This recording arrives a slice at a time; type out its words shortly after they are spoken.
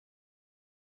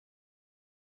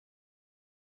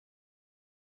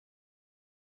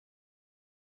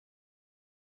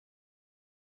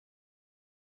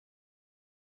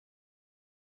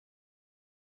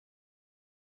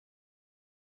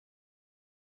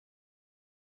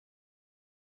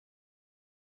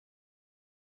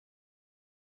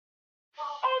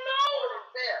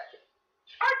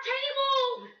Our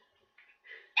table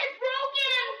is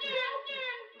broken.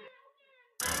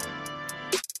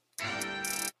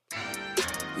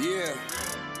 Yeah.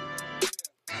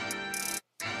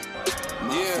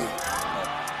 Yeah.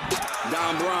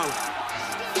 Don Brown.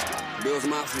 Bills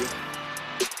Mafia.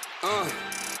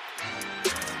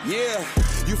 Yeah.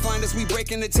 You find us, we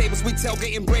breaking the tables. We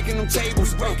tailgating, breaking them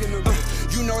tables.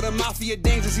 You know the mafia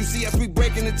dangerous. You see us, we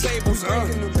breaking the tables.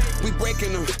 We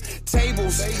breaking them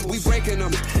tables. We breaking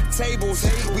them tables.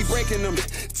 We breaking them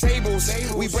tables.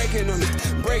 We breaking them,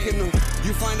 breaking them.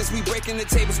 You find us, we breaking the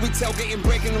tables. We tailgating,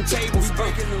 breaking them tables.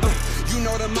 You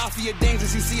know the mafia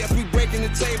dangerous. You see us, we breaking the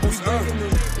tables.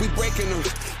 We breaking them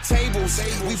tables.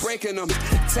 We breaking them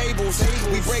tables.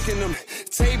 We breaking them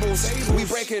tables. We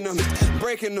breaking them,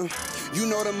 breaking them. You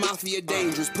know the mafia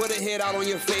dangerous. Put a hit out on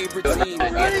your favorite team.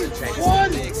 Ready?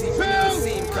 1, 2, 3,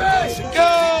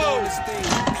 go!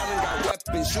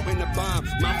 Been shooting the bomb,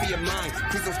 mafia mine.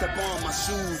 Please don't step on my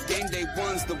shoes. Game day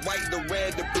ones, the white, the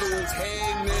red, the blues.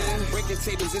 Hey man, breaking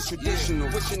tables is traditional.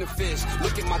 Wishing the fish,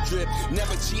 look at my drip.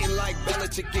 Never cheating like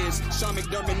Belichick is. Sean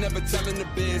McDermott never telling the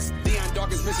biz. Deion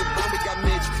Dawkins, Vincent Brown, we got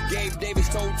Mitch. Gabe Davis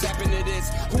told tapping to this.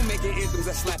 Who making anthems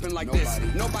that slapping like this?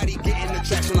 Nobody getting the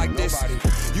traction like this.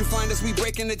 You find us, we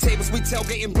breaking the tables. We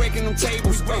tailgating, breaking them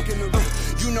tables.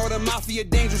 You know the mafia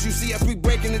dangerous. You see us, we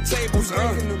breaking the tables.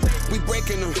 We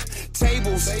breaking them tables.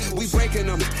 We breaking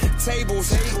them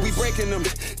tables. We breaking them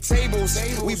tables.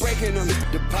 We breaking them.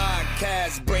 The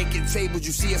podcast breaking tables.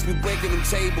 You see us, we breaking them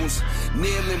tables.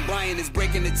 Neil and Brian is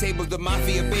breaking the tables. The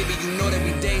mafia, baby, you know that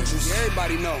we dangerous.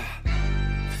 Everybody know.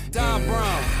 Don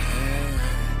Brown.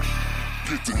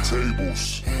 Get the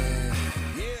tables.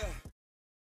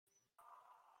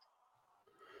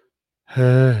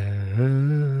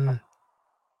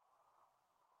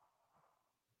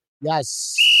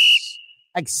 Yes.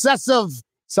 Excessive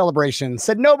celebration.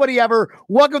 Said nobody ever.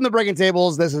 Welcome to Breaking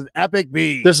Tables. This is Epic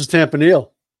B. This is Tampa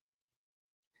Neal.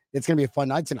 It's going to be a fun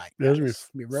night tonight. It's going to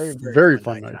be a very, very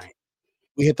fun night tonight.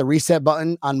 We hit the reset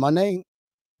button on Monday.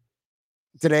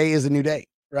 Today is a new day,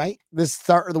 right? This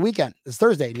start of the weekend. It's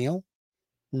Thursday, Neil.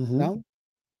 Mm-hmm. No?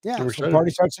 Yeah. So excited.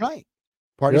 party starts tonight.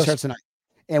 Party starts tonight.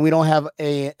 And we don't have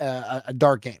a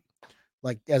dark game.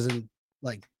 Like, as in,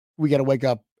 like, we got to wake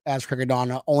up as crack of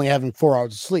dawn, only having 4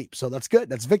 hours of sleep. So that's good.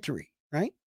 That's victory,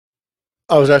 right?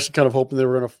 I was actually kind of hoping they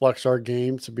were going to flex our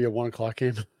game to be a 1 o'clock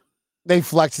game. They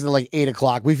flexed it to like 8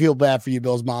 o'clock. We feel bad for you,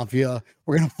 Bills Mafia.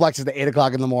 We're going to flex it to 8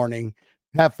 o'clock in the morning.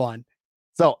 Have fun.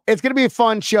 So it's going to be a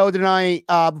fun show tonight.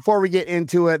 Before we get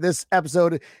into it, this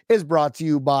episode is brought to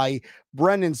you by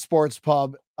Brendan Sports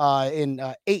Pub in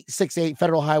 868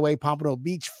 Federal Highway, Pompano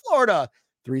Beach, Florida,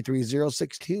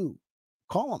 33062.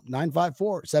 Call them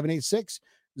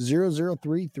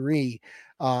 954-786-0033.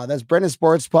 That's Brendan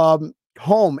Sports Pub,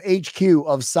 home HQ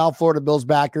of South Florida Bills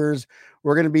backers.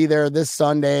 We're going to be there this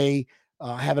Sunday,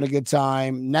 having a good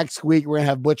time. Next week, we're going to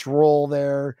have Butch Roll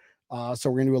there. So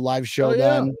we're going to do a live show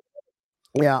then.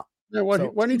 Yeah. Why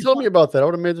didn't you tell me about that? I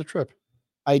would have made the trip.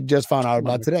 I just found out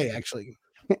about today, actually.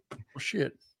 Oh,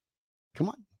 shit. Come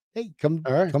on. Hey, come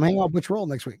hang out with Butch Roll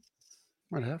next week.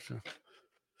 Might have to.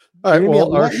 All right.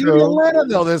 Well, our show. You're in Atlanta,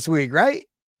 though, this week, right?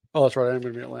 Oh, that's right. I am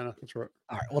going to be in Atlanta. That's right.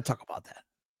 All right. We'll talk about that.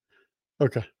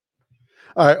 Okay.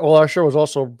 All right. Well, our show is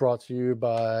also brought to you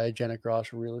by Janet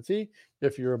Gross Realty.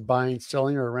 If you're buying,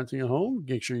 selling, or renting a home,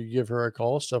 make sure you give her a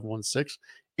call,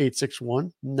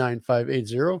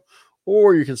 716-861-9580.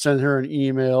 Or you can send her an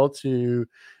email to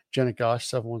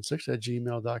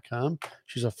janetgosh716@gmail.com.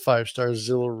 She's a 5-star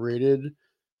Zillow rated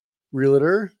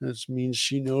realtor. This means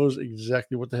she knows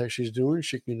exactly what the heck she's doing.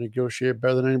 She can negotiate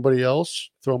better than anybody else.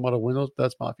 Throw them out of windows.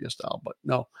 That's mafia style, but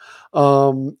no.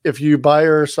 If you buy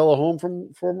or sell a home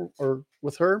from or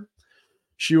with her,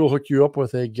 she will hook you up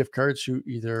with a gift card to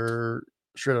either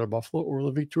Straight Out of Buffalo or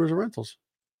Living Tours and Rentals.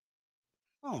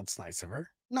 Oh, it's nice of her.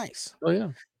 Nice. Oh, yeah.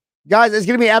 Guys, it's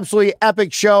going to be an absolutely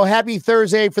epic show. Happy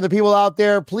Thursday for the people out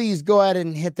there. Please go ahead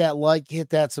and hit that like,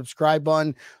 hit that subscribe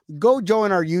button. Go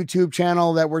join our YouTube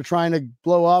channel that we're trying to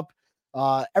blow up.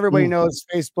 Everybody knows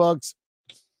Facebook's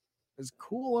is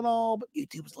cool and all, but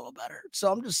YouTube's a little better.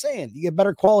 So I'm just saying, you get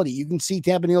better quality. You can see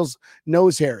Tampa Neal's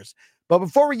nose hairs. But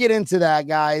before we get into that,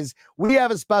 guys, we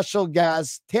have a special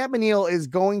guest. Tampa Neal is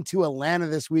going to Atlanta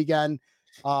this weekend.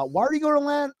 Why are you going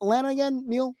to Atlanta again,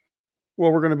 Neil?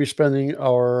 Well, we're going to be spending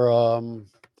our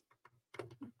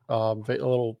a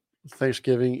little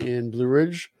Thanksgiving in Blue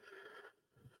Ridge.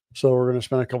 So we're going to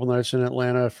spend a couple nights in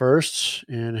Atlanta first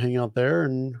and hang out there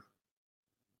and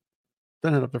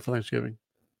then head up there for Thanksgiving.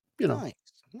 You know, nice.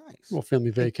 Little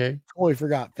family vacay. Totally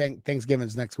forgot.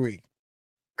 Thanksgiving's next week.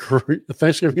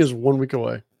 Thanksgiving is 1 week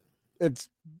away. It's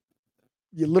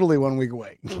You're literally 1 week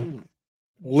away.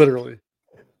 Literally.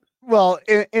 Well,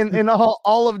 in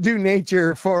all of due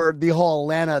nature for the whole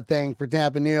Atlanta thing for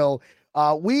Tampa Neal,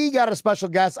 we got a special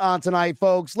guest on tonight,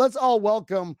 folks. Let's all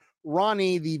welcome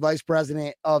Ronnie, the vice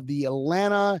president of the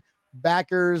Atlanta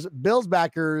backers, Bills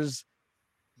backers.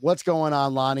 What's going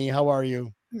on, Lonnie? How are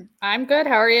you? I'm good.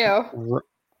 How are you? Ronnie.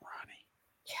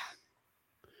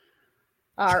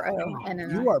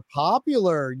 R-O-N-N-I. You are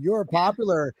popular. You're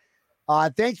popular.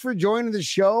 Thanks for joining the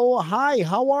show. Hi,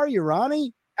 how are you,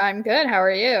 Ronnie? I'm good. How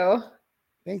are you?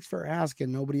 Thanks for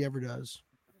asking. Nobody ever does.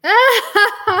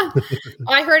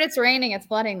 I heard it's raining. It's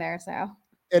flooding there. So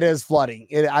It is flooding.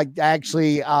 I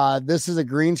actually, this is a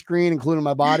green screen, including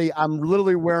my body. I'm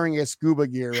literally wearing a scuba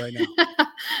gear right now.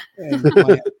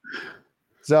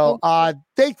 So,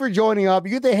 thanks for joining up.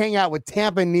 You get to hang out with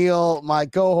Tampa Neal, my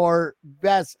cohort,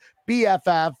 best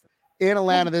BFF in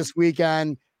Atlanta this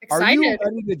weekend. excited. Are you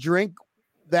ready to drink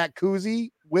that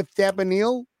koozie with Tampa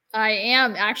Neal? I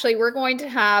am. Actually, we're going to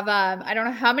have, I don't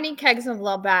know how many kegs of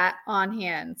Labatt on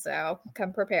hand. So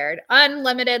come prepared.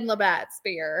 Unlimited Labatt's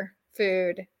beer,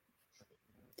 food.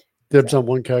 Dibs on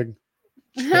one keg.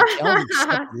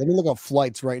 Let me look up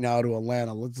flights right now to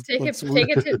Atlanta. Take it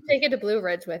to Blue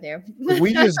Ridge with you.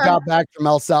 We just got back from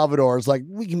El Salvador. It's like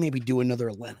we can maybe do another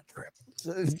Atlanta trip.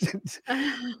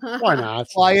 Why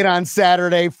not? Fly in on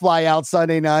Saturday, fly out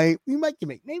Sunday night. We might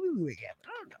maybe we have it.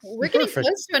 I don't know. We're getting Perfect.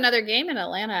 close to another game in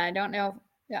Atlanta. I don't know.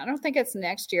 I don't think it's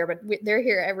next year, but they're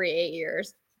here every 8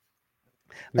 years.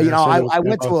 You know, so I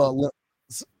went to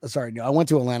I went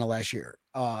to Atlanta last year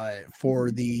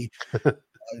for the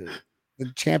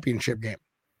championship game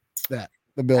that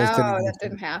the Bills Oh, didn't. that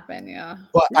didn't happen. Yeah.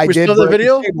 But I We did still have the break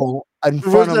video? table in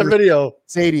Where's front that of the video?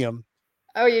 stadium.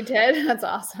 Oh, you did? That's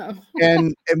awesome.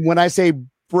 And when I say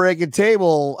break a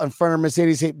table in front of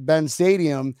Mercedes-Benz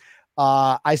Stadium,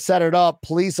 I set it up.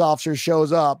 Police officer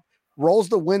shows up, rolls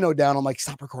the window down. I'm like,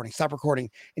 stop recording.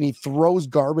 And he throws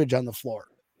garbage on the floor,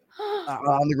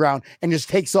 on the ground, and just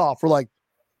takes off. We're like,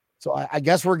 so I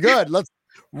guess we're good. Let's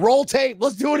roll tape.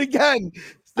 Let's do it again.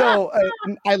 So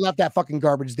I left that fucking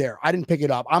garbage there. I didn't pick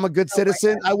it up. I'm a good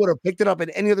citizen. I would have picked it up in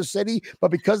any other city,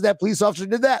 but because that police officer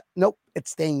did that, nope,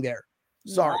 it's staying there.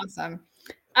 Sorry. Awesome.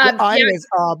 But a lot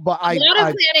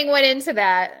of planning went into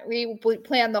that. We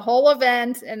planned the whole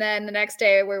event, and then the next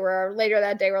day later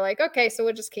that day, we're like, okay, so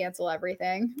we'll just cancel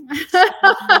everything.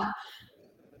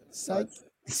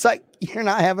 Psych, you're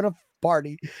not having a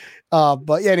party.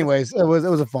 But anyways, it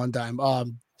was a fun time.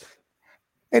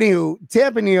 Anywho,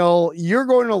 Tampa Neal, you're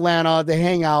going to Atlanta to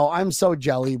hang out. I'm so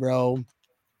jelly, bro.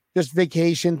 Just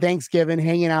vacation, Thanksgiving,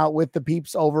 hanging out with the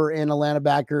peeps over in Atlanta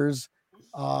backers.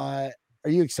 Are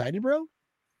you excited, bro?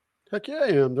 Heck yeah, I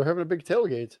am. They're having a big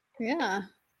tailgate. Yeah.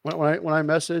 When I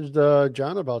messaged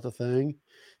John about the thing,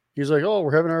 he's like, "Oh,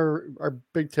 we're having our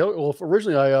big tailgate." Well,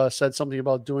 originally I said something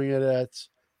about doing it at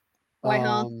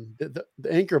Whitehall. the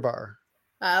Anchor Bar,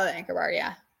 Oh, the Anchor Bar.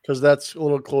 Yeah. because that's a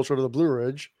little closer to the Blue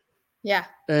Ridge. Yeah.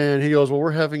 And he goes, "Well,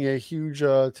 we're having a huge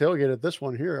tailgate at this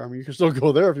one here. I mean, you can still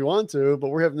go there if you want to, but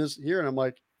we're having this here." And I'm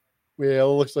like,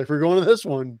 "Well, it looks like we're going to this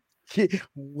one."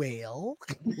 Well,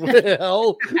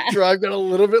 Drive got a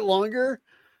little bit longer.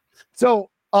 so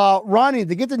Ronnie,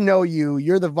 to get to know you,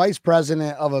 you're the vice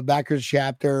president of a backers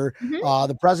chapter. Mhm.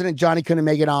 The president Johnny couldn't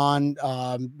make it on,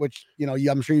 which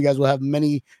I'm sure you guys will have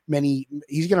many.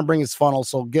 He's going to bring his funnel,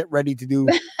 so get ready to do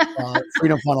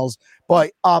freedom funnels.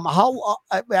 But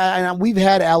and we've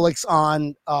had Alex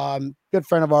on, good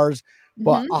friend of ours.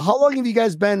 But Mhm. how long have you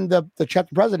guys been the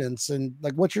chapter presidents, and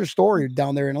like what's your story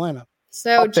down there in Atlanta?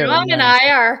 So Up there in John and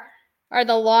Atlanta. I are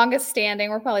the longest standing.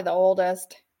 We're probably the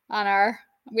oldest on our.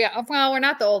 We're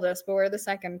not the oldest, but we're the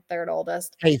second, third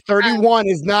oldest. Hey, 31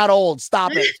 is not old.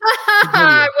 Stop it.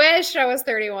 I wish I was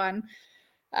 31.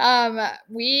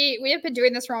 We have been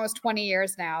doing this for almost 20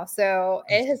 years now, so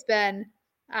it has been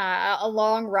a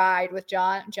long ride with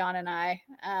John and I.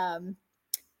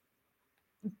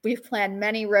 We've planned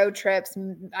many road trips.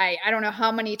 I don't know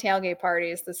how many tailgate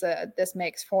parties this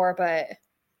makes for, but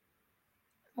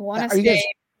I want to Are you guys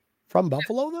say from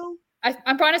Buffalo though?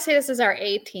 I'm trying to say this is our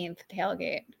 18th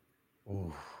tailgate.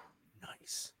 Oh,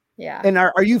 nice. Yeah. And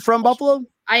are you from Buffalo?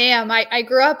 I am. I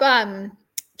grew up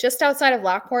just outside of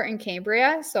Lockport in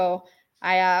Cambria. So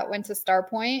I went to Star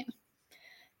Point,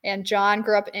 and John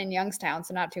grew up in Youngstown,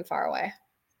 so not too far away.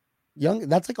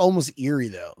 That's like almost Erie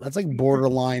though. That's like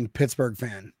borderline Pittsburgh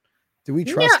fan. Do we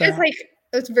trust that?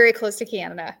 It's very close to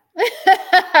Canada.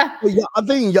 Well, yeah, I'm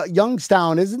thinking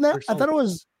Youngstown, isn't that? I thought it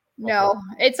was. No,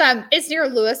 it's near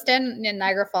Lewiston in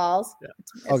Niagara Falls. Yeah.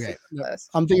 It's Okay. super close.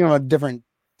 I'm thinking of a different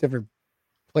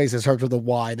place that starts with a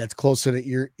Y that's closer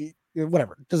to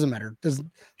whatever. Doesn't matter. It's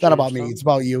not about me. It's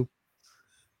about you.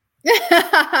 So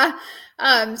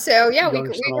yeah, we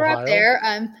Youngstown, grew up Ohio? there.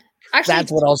 Actually,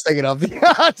 That's what I was thinking of.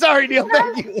 Sorry, Neil.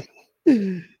 Thank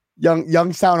you.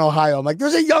 Youngstown, Ohio. I'm like,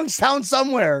 there's a Youngstown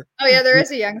somewhere. oh yeah, there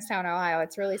is a Youngstown, Ohio.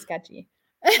 It's really sketchy.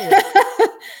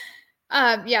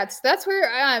 Yeah, so that's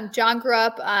where John grew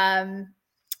up.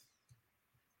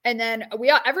 And then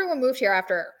everyone moved here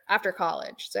after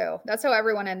college. So that's how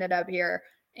everyone ended up here.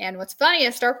 And what's funny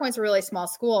is Star Point's a really small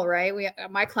school, right?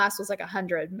 My class was like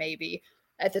 100 maybe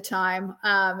at the time.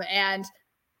 And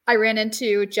I ran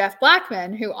into Jeff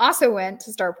Blackman, who also went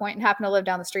to Star Point and happened to live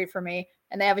down the street from me.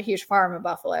 And they have a huge farm in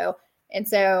Buffalo. And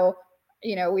so,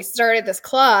 we started this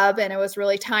club, and it was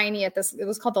really tiny it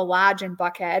was called the Lodge in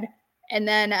Buckhead. And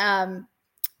then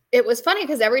it was funny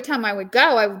because every time I would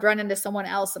go, I would run into someone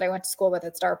else that I went to school with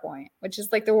at Star Point, which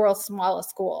is like the world's smallest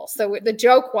school. So the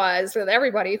joke was with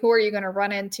everybody, who are you going to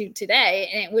run into today?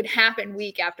 And it would happen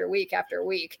week after week after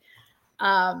week.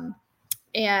 And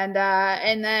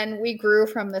then we grew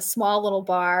from this small little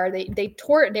bar. They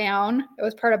tore it down. It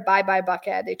was part of Bye Bye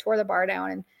Buckhead. They tore the bar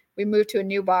down, and we moved to a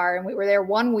new bar, and we were there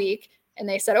 1 week, and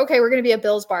they said, okay, we're going to be a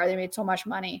Bills bar. They made so much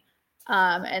money.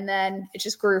 And then it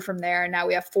just grew from there. And now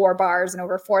we have 4 bars and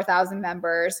over 4,000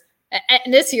 members.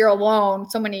 And this year alone,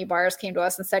 so many bars came to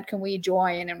us and said, can we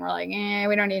join? And we're like,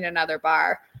 we don't need another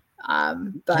bar.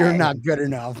 But You're not good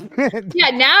enough. yeah,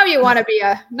 now you want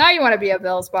to be a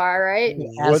Bills bar, right?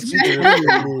 What's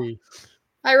me?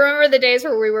 I remember the days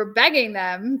where we were begging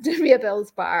them to be a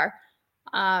Bills bar.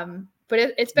 But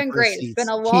it's been great. It's been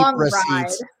a long ride.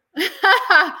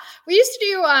 We used to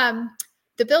do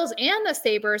the Bills and the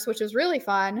Sabres, which was really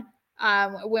fun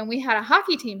when we had a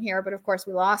hockey team here, but of course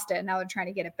we lost it, and now they're trying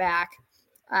to get it back.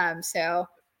 So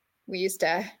we used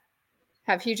to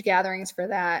have huge gatherings for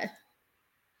that.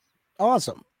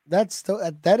 Awesome.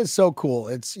 That is so cool.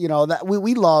 It's, that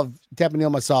we love, Tap and Neil,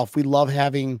 myself, we love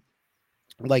having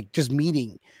like just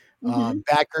meeting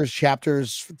backers,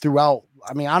 chapters throughout.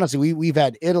 I mean, honestly, we've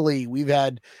had Italy, we've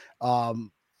had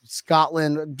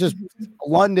Scotland, just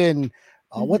London.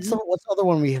 What's the other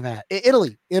one we have had?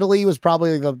 Italy. Italy was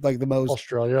probably the most.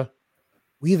 Australia.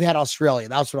 We've had Australia.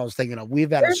 That's what I was thinking of. We've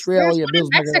had There's Australia. one in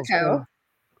Mexico.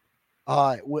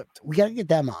 We gotta get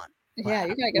them on. Yeah,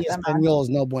 you gotta get them on. Espanol is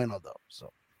no bueno though.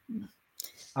 So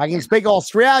I can speak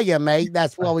Australia, mate.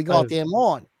 That's where we got them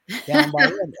on. Down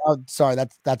by sorry,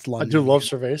 that's London. I do love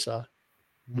cerveza.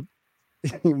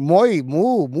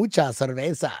 Mucha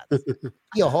cerveza.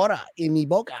 Y ahora en mi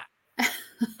boca.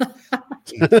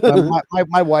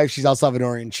 my wife, she's El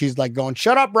Salvadorian. She's like going,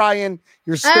 "Shut up, Brian.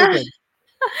 You're stupid."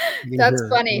 That's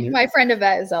funny. My friend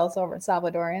Yvette is also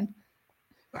Salvadorian.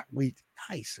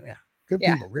 Nice, yeah, good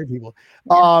Yeah. people, great people.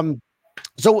 Yeah.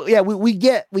 So yeah, we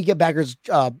get backers,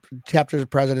 chapters,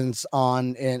 presidents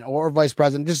on, or vice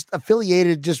president, just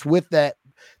affiliated just with that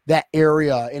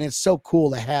area, and it's so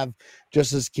cool to have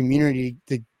just this community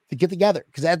to get together.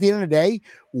 Because at the end of the day,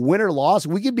 win or loss,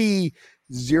 we could be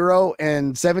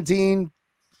 0-17,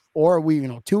 or we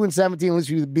 2-17. At least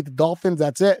we beat the Dolphins.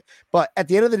 That's it. But at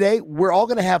the end of the day, we're all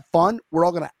gonna have fun. We're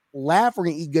all gonna laugh. We're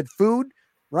gonna eat good food,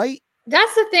 right?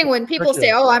 That's the thing when people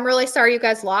say, "Oh, I'm really sorry you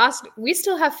guys lost." We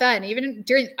still have fun, even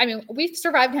during. I mean, we've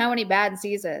survived how many bad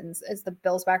seasons as the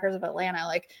Bills backers of Atlanta?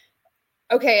 Like,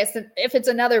 okay, if it's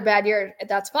another bad year,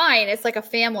 that's fine. It's like a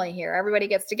family here. Everybody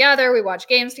gets together. We watch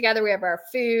games together. We have our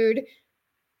food.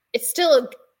 It's still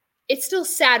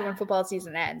sad when football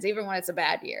season ends, even when it's a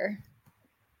bad year.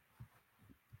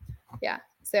 Yeah.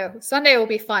 So Sunday will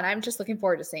be fun. I'm just looking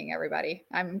forward to seeing everybody.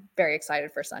 I'm very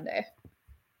excited for Sunday.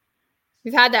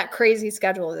 We've had that crazy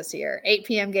schedule this year. 8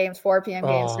 p.m. games, 4 p.m.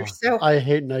 games. I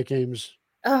hate night games.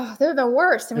 Oh, they're the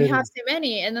worst. And we have so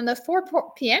many. And then the 4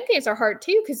 p.m. games are hard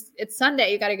too, because it's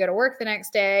Sunday. You got to go to work the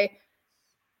next day.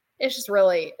 It's just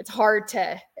it's hard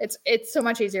to, it's so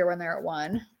much easier when they're at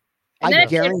 1. And I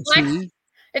guarantee.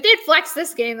 If they'd flexed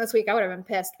this game this week, I would have been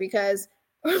pissed, because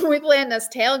we planned this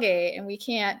tailgate and we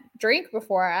can't drink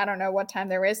before. I don't know what time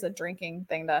there is the drinking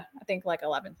thing I think like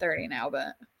 11:30 now,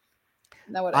 but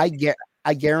that would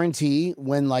I guarantee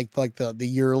when like the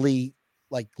yearly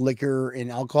like liquor and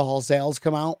alcohol sales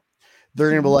come out, they're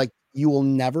gonna be like, you will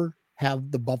never have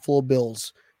the Buffalo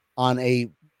Bills on a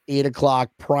 8:00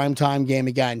 primetime game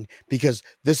again, because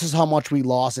this is how much we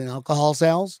lost in alcohol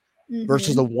sales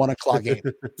versus the 1:00 game.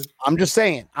 I'm just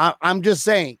saying. I'm just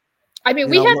saying. I mean,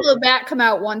 we had Labatt come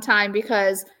out one time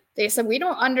because they said, we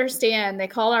don't understand. They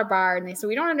called our bar and they said,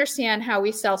 we don't understand how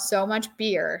we sell so much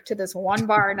beer to this one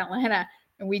bar in Atlanta,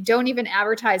 and we don't even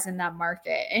advertise in that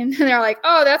market. And they're like,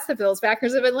 oh, that's the Bills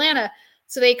backers of Atlanta.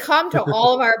 So they come to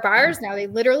all of our bars now. They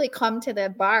literally come to the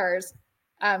bars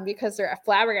because they're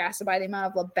flabbergasted by the amount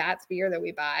of Labatt's beer that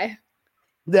we buy.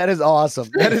 That is awesome.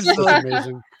 That is so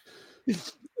amazing.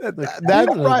 That's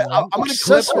right. I'm going to clip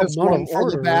excessive this amount one of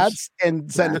for the orders. bats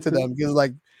and send it to them because,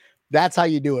 like, that's how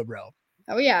you do it, bro.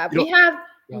 Oh yeah, You we have Yeah,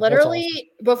 that's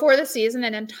literally before the season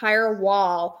an entire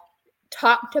wall,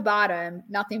 top to bottom,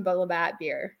 nothing but Labatt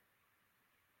beer.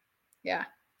 Yeah,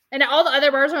 and all the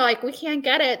other bars are like, we can't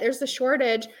get it. There's a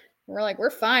shortage. We're like, we're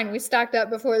fine. We stocked up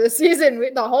before the season.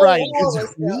 The whole Right, wall 'cause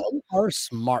was we filled. are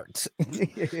smart.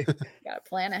 Got to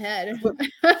plan ahead.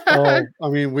 Oh, I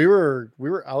mean, we were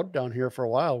out down here for a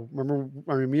while. Remember,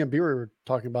 I mean, me and B were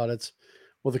talking about it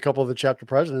with a couple of the chapter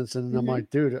presidents, and I'm Mhm. like,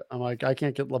 dude, I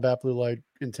can't get Labatt Blue Light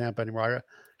in Tampa anymore. I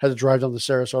had to drive down to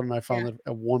Sarasota, and I found it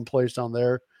at one place down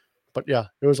there. But yeah,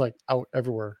 it was like out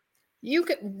everywhere. You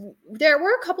could. There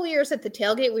were a couple of years at the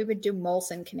tailgate we would do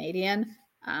Molson Canadian,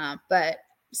 but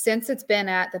since it's been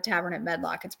at the Tavern at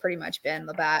Medlock, it's pretty much been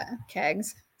Labatt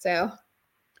kegs. So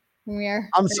we're.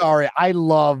 I'm sorry. I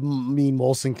love me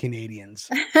Molson Canadians.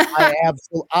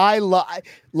 I love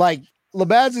like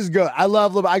Labatt's is good. I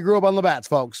love Labatt. I grew up on Labatt's,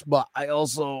 folks, but I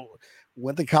also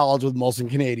went to college with Molson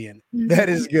Canadian. That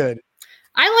is good.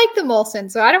 I like the Molson,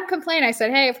 so I don't complain. I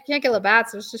said, hey, if we can't get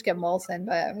Labatt's, let's just get Molson.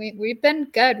 But we've been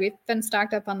good. We've been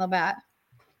stocked up on Labatt.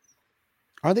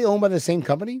 Are they owned by the same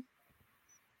company?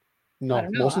 No,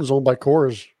 don't know. Molson's owned by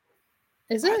Coors.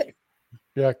 Is it?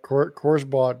 Yeah, Coors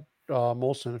bought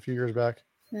Molson a few years back.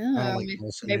 I don't Oh, like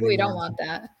Molson maybe we don't anymore. want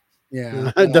that.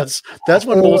 Yeah. that's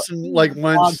when Molson like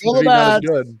went Go to be not as Labatt's.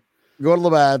 good. Go to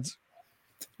Labatt's.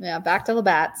 Yeah, back to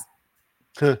Labatt's.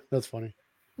 That's funny.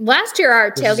 Last year,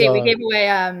 our This is, tailgate, we gave away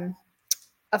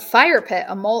a fire pit.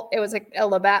 It was like a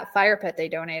Labatt fire pit they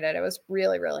donated. It was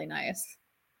really, really nice.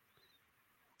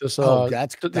 This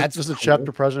That's just a cool.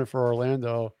 chapter president for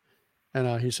Orlando,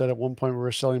 and he said at one point we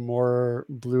were selling more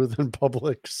blue than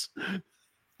Publix.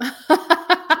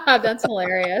 That's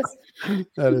hilarious.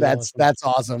 That's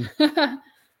awesome.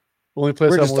 Only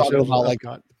place We're I just want talking sales about, is like,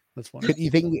 Epcot. That's funny.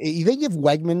 You think if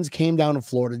Wegmans came down to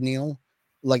Florida, Neil,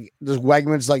 like does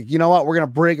Wegmans like, you know what, we're gonna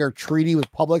break our treaty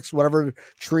with Publix, whatever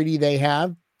treaty they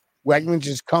have, Wegmans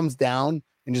just comes down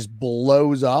and just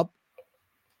blows up.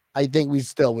 I think we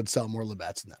still would sell more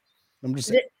Labatt's than that. I'm just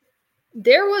saying.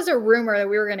 There was a rumor that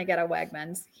we were going to get a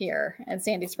Wegmans here in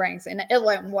Sandy Springs, and it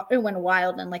went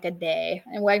wild in like a day,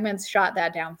 and Wegmans shot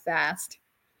that down fast.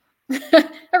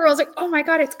 Everyone's like, "Oh my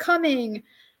god, it's coming!"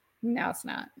 No, it's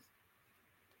not.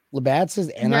 Labatt's is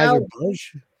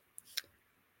Anheuser-Busch.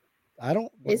 I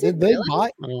don't. Is Did it they really? buy?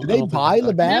 I don't- Did I they don't think buy that's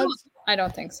Labatt's? I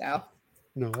don't think so.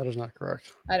 No, that is not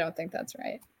correct. I don't think that's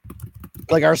right.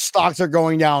 Like our stocks are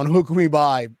going down. Who can we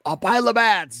buy? I'll buy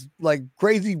Labatt's. Like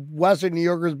crazy Western New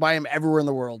Yorkers buy them everywhere in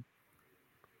the world.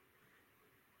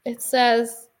 It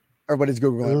says Everybody's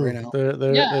Googling it right now.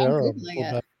 They Yeah, I'm are. Googling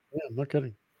it. Yeah, I'm not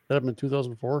kidding. That happened in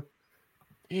 2004.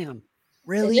 Damn.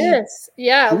 Really? it is.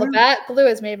 Yeah, Who- Labatt Blue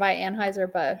is made by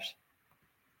Anheuser-Busch.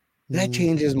 That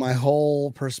changes my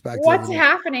whole perspective. What's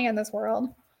happening in this world?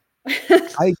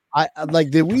 I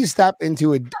like, did we step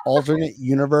into an alternate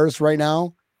universe right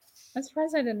now? I'm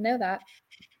surprised I didn't know that.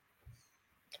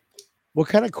 What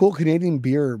kind of cool Canadian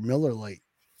beer Miller Lite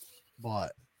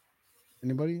bought?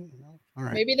 Anybody? No? All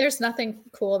right. Maybe there's nothing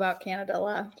cool about Canada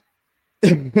left.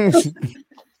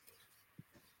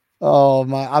 Oh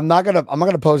my! I'm not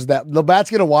gonna post that. Labatt's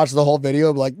gonna watch the whole video.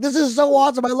 And be like, this is so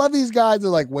awesome. I love these guys. They're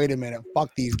like, wait a minute, fuck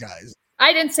these guys.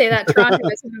 I didn't say that. Toronto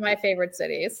is one of my favorite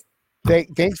cities.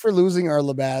 Thanks for losing our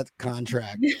Labatt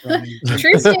contract.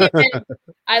 True statement.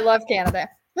 I love Canada.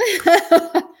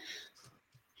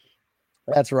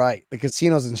 That's right. The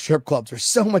casinos and strip clubs are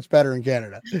so much better in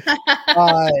Canada.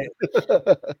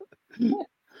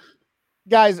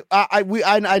 Guys,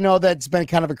 I know that's been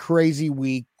kind of a crazy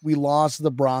week. We lost to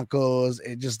the Broncos.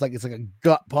 It's like a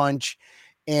gut punch,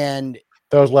 and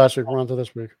That was last week. We're on to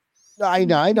this week. I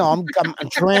know. I'm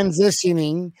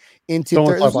transitioning into. Don't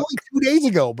It was talk about- only 2 days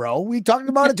ago, bro. We talked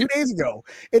about it 2 days ago.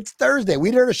 It's Thursday. We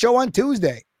did a show on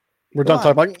Tuesday. We're done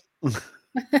Come talking about.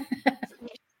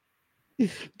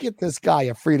 Get this guy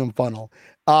a freedom funnel.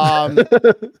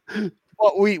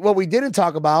 What we didn't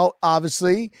talk about,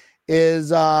 obviously,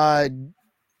 is a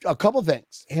couple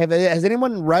things. Has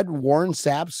anyone read Warren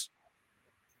Sapp's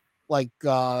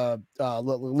little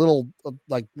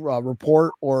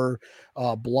report or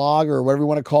blog or whatever you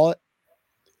want to call it?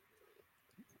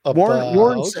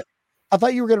 Warren. I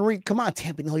thought you were going to read. Come on,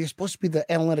 Tampinell, you're supposed to be the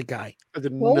analytic guy.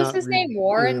 What was his name?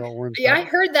 Warren? Yeah, I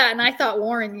heard that, and I thought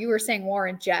Warren. You were saying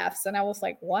Warren Jeffs, and I was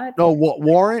like, "What?" No,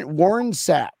 Warren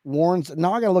Sapp. Warren's.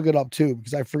 Now I got to look it up too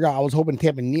because I forgot. I was hoping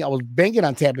Tampinell. I was banking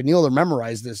on Tampinell to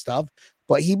memorize this stuff,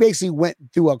 but he basically went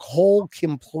through a whole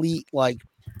complete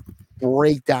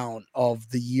breakdown of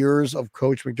the years of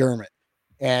Coach McDermott.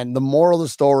 And the moral of the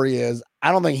story is,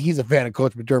 I don't think he's a fan of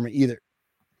Coach McDermott either.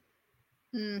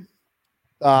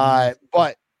 But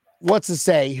what's to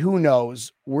say? Who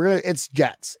knows? It's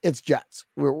Jets. It's Jets.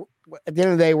 We're at the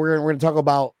end of the day, we're gonna talk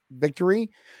about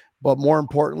victory, but more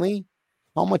importantly,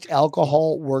 how much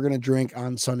alcohol we're gonna drink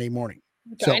on Sunday morning.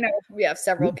 So I know we have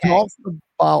several talk kegs.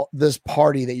 about this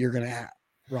party that you're gonna have,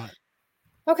 Ron.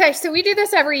 Okay, so we do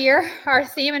this every year. Our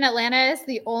theme in Atlanta is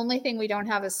the only thing we don't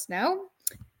have is snow.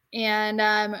 And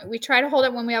we try to hold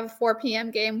it when we have a 4 p.m.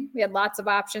 game. We had lots of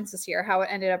options this year. How it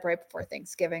ended up right before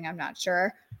Thanksgiving, I'm not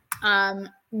sure.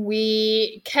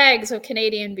 We kegs of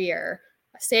Canadian beer,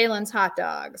 Salen's hot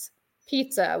dogs,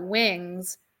 pizza,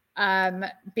 wings,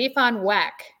 beef on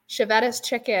weck, Chevette's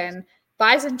chicken,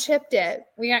 bison chip dip.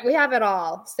 We have it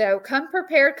all. So come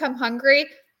prepared, come hungry.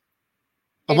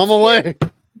 I'm on my way.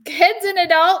 Kids and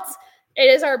adults. It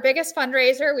is our biggest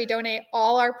fundraiser. We donate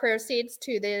all our proceeds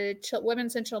to the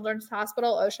Women's and Children's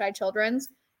Hospital, Oshai Children's,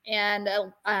 and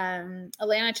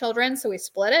Atlanta Children's. So we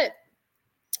split it.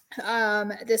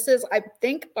 This is, I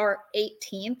think, our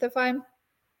 18th, if I'm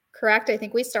correct. I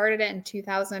think we started it in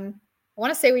 2000. I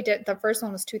want to say we did. The first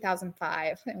one was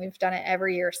 2005, and we've done it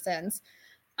every year since.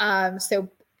 So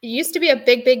it used to be a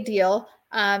big deal.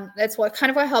 That's what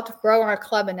helped grow our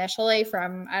club initially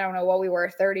from, I don't know what we were,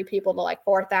 30 people to like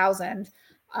 4,000.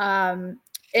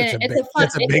 It's a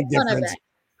big event.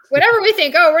 Whenever we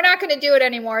think, we're not going to do it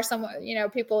anymore,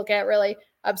 people get really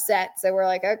upset. So we're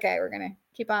like, okay, we're going to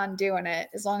keep on doing it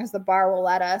as long as the bar will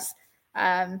let us.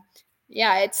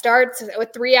 It starts with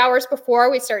 3 hours before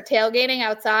we start tailgating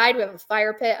outside. We have a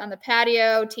fire pit on the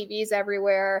patio, TVs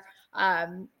everywhere,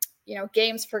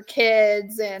 games for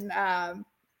kids, and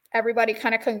everybody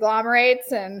kind of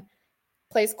conglomerates and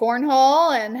plays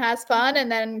cornhole and has fun. And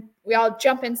then we all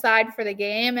jump inside for the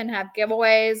game and have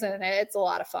giveaways, and it's a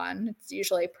lot of fun. It's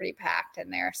usually pretty packed in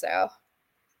there. So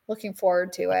looking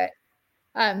forward to it.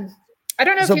 I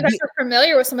don't know if you guys are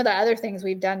familiar with some of the other things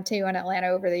we've done too in Atlanta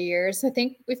over the years. I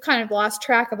think we've kind of lost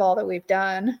track of all that we've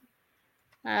done.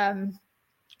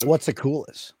 What's the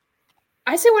coolest?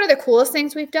 I say one of the coolest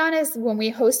things we've done is when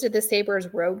we hosted the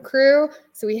Sabres road crew.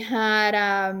 So we had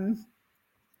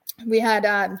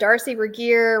Darcy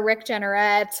Regier, Rick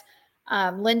Jenneret,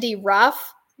 Lindy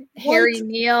Ruff, Harry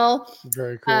Neal,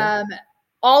 very cool.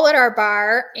 All at our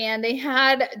bar, and they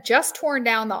had just torn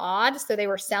down the Odd, so they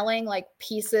were selling like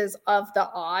pieces of the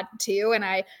Odd too. And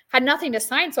I had nothing to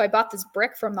sign, so I bought this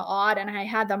brick from the Odd, and I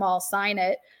had them all sign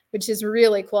it, which is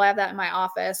really cool. I have that in my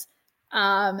office.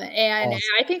 Awesome.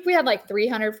 I think we had like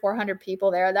 300, 400 people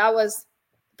there. That was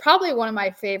probably one of my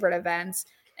favorite events.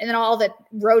 And then all the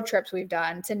road trips we've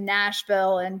done to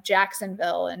Nashville and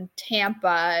Jacksonville and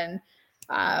Tampa.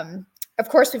 And of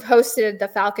course, we've hosted the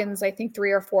Falcons, I think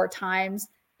 3 or 4 times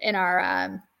in our,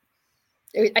 I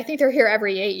think they're here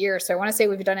every 8 years. So I want to say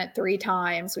we've done it 3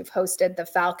 times. We've hosted the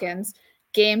Falcons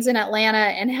games in Atlanta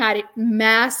and had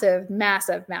massive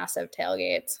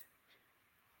tailgates.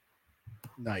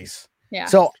 Nice. Yeah.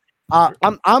 So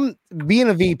I'm being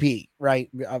a VP, right?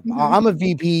 I'm a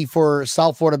VP for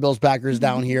South Florida Bills backers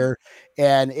down here,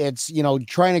 and it's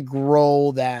trying to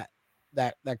grow that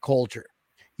culture.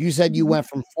 You said you went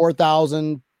from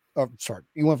 4,000.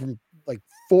 You went from like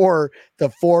 4 to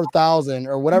 4,000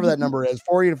 or whatever that number is.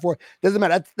 40 to 4 doesn't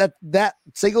matter. That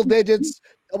single digits,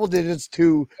 double digits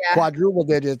to quadruple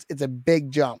digits. It's a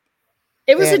big jump.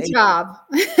 It was a job.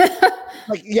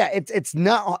 It's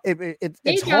not.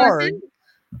 It's hard.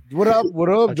 What up,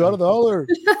 Jonathan Holler?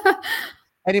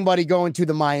 Anybody going to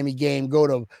the Miami game, go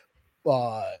to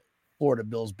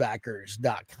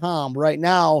FloridaBillsBackers.com right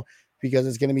now because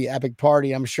it's going to be an epic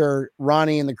party. I'm sure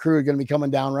Ronnie and the crew are going to be coming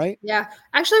down, right? Yeah.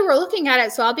 Actually, we're looking at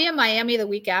it. So I'll be in Miami the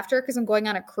week after because I'm going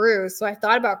on a cruise. So I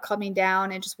thought about coming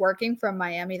down and just working from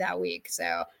Miami that week.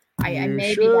 So I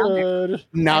may be down there.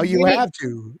 Now you have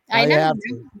to. I know.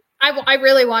 I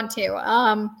really want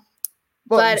to.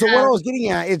 But so what I was getting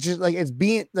at, it's just like, it's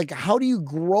being like, how do you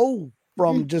grow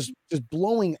from just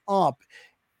blowing up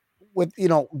with,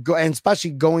 and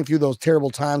especially going through those terrible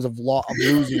times of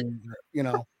losing,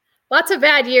 Lots of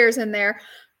bad years in there.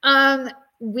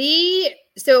 We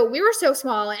were so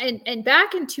small and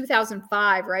back in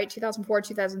 2005, right? 2004,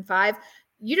 2005,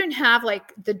 you didn't have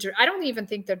like I don't even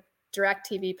think the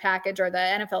DirecTV package or the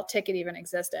NFL ticket even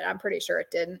existed. I'm pretty sure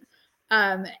it didn't.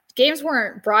 Games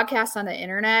weren't broadcast on the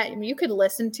internet. I mean, you could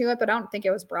listen to it, but I don't think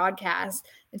it was broadcast.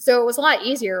 And so it was a lot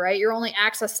easier, right? Your only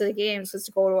access to the games was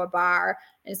to go to a bar.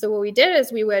 And so what we did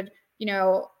is we would,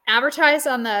 advertise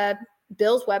on the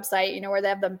Bills website, where they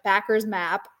have the backers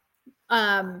map.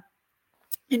 And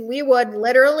we would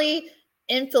literally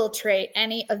infiltrate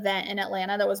any event in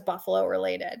Atlanta that was Buffalo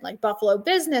related, like Buffalo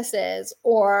businesses,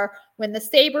 or when the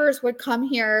Sabres would come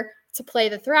here to play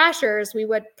the Thrashers, we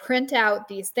would print out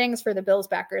these things for the Bills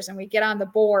backers and we get on the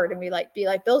board and we be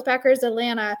like Bills backers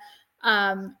Atlanta.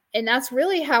 And that's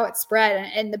really how it spread.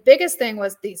 And the biggest thing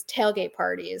was these tailgate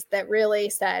parties that really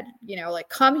said, like,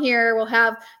 come here, we'll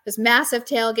have this massive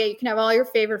tailgate. You can have all your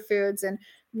favorite foods. And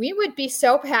we would be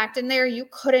so packed in there, you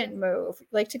couldn't move.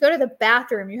 Like, to go to the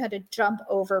bathroom, you had to jump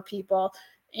over people.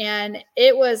 And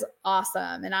it was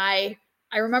awesome. And I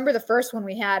remember the first one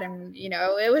we had, and,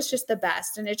 it was just the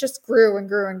best. And it just grew and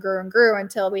grew and grew and grew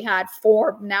until we had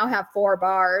four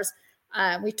bars.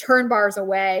 We turned bars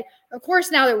away. Of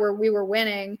course, now that we were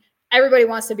winning, everybody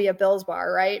wants to be a Bills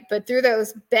bar, right? But through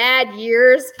those bad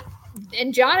years,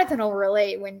 and Jonathan will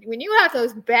relate, when you have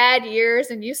those bad years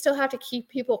and you still have to keep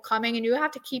people coming and you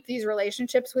have to keep these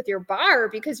relationships with your bar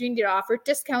because you need to offer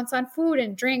discounts on food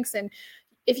and drinks. And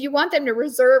if you want them to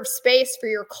reserve space for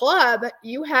your club,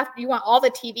 you want all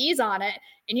the TVs on it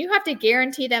and you have to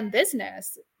guarantee them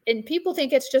business. And people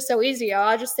think it's just so easy.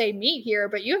 I'll just say meet here,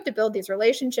 but you have to build these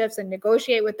relationships and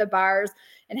negotiate with the bars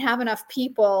and have enough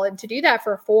people. And to do that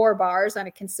for 4 bars on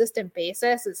a consistent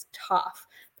basis is tough.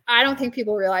 I don't think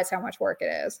people realize how much work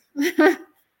it is.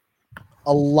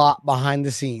 A lot behind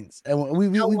the scenes. And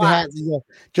we've had,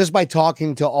 just by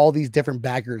talking to all these different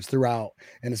backers throughout,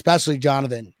 and especially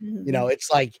Jonathan,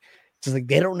 it's like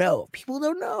they don't know. People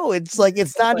don't know. It's like,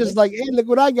 it's not just like, hey, look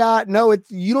what I got. No,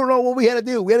 you don't know what we had to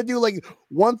do. We had to do like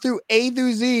 1 through A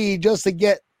through Z just to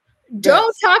get.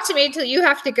 Don't talk to me until you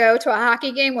have to go to a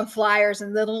hockey game with flyers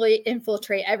and literally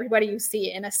infiltrate everybody you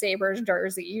see in a Sabres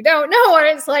jersey. You don't know what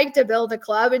it's like to build a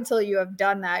club until you have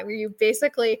done that, where you've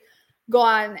basically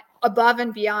gone above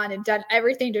and beyond and done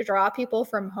everything to draw people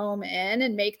from home in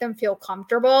and make them feel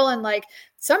comfortable. And like,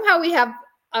 somehow we have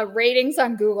ratings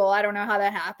on Google. I don't know how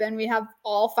that happened. We have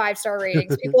all 5-star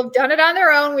ratings. People have done it on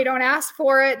their own. We don't ask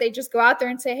for it. They just go out there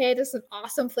and say, hey, this is an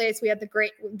awesome place. We had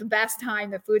the best time.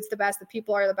 The food's the best. The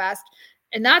people are the best.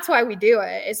 And that's why we do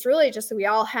it. It's really just that we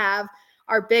all have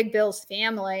our big Bills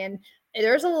family, and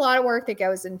there's a lot of work that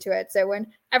goes into it. So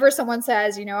whenever someone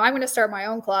says, I'm going to start my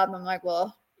own club, I'm like,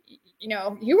 well,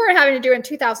 you weren't having to do it in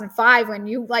 2005 when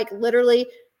you like literally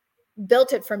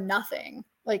built it from nothing.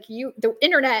 Like the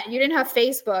internet, you didn't have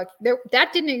Facebook.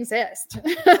 That didn't exist.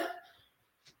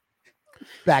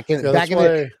 I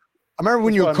remember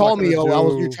when you were calling me,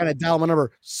 you're trying to dial my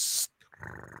number.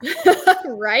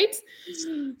 Right?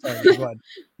 Sorry, go ahead.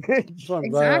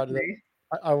 Exactly.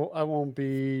 I won't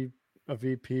be a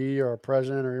VP or a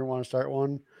president or you want to start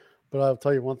one, but I'll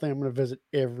tell you one thing. I'm going to visit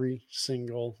every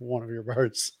single one of your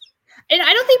bars. And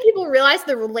I don't think people realize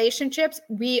the relationships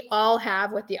we all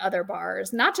have with the other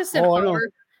bars, not just in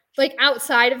like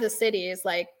outside of the cities,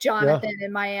 like Jonathan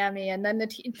in Miami, and then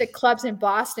the clubs in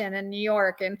Boston and New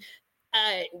York. And,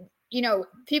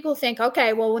 people think,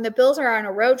 okay, well, when the Bills are on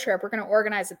a road trip, we're going to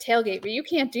organize a tailgate, but you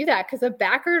can't do that because the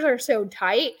backers are so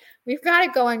tight. We've got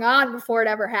it going on before it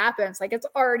ever happens. Like, it's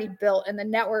already built and the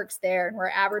network's there and we're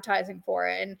advertising for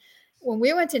it. And when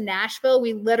we went to Nashville,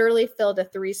 we literally filled a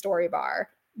 3-story bar.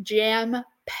 Jam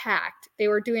packed. They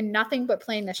were doing nothing but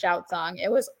playing the Shout song. It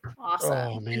was awesome.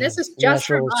 Oh, and this is just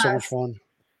from us. So much fun.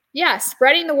 Yeah,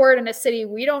 spreading the word in a city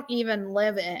we don't even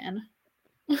live in.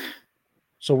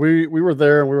 So we were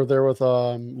there, and we were there with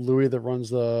Louis that runs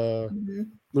the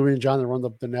Louis and John that run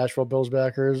the Nashville Bills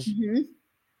backers.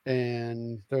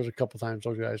 And there was a couple times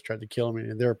those guys tried to kill me,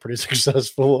 and they were pretty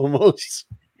successful almost.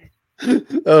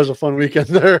 That was a fun weekend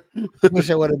there.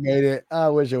 Wish I would have made it. I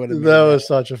wish I would have. That was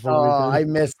such a fun weekend. I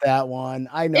missed that one.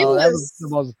 I know that was the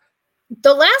most.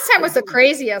 The last time was the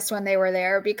craziest when they were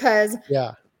there because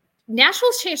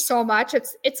Nashville's changed so much.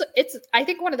 It's I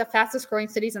think one of the fastest growing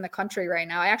cities in the country right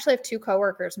now. I actually have 2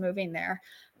 coworkers moving there.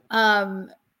 They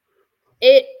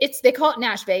call it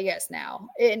Nash Vegas now.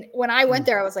 And when I went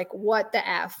there, I was like, what the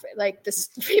F? Like,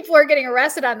 people are getting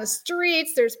arrested on the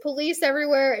streets. There's police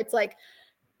everywhere. It's like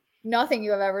nothing you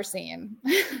have ever seen.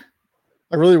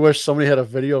 I really wish somebody had a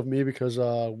video of me because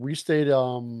we stayed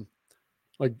we're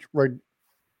in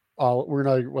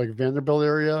like Vanderbilt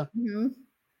area.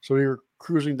 So we were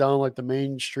cruising down like the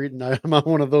main street, and I'm on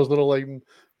one of those little like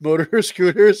motor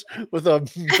scooters with a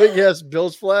big ass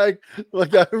Bills flag.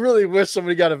 Like, I really wish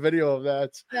somebody got a video of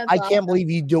that. I can't believe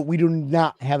we do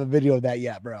not have a video of that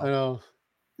yet, bro. I know.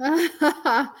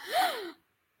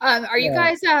 Are you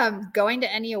guys going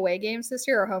to any away games this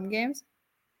year or home games?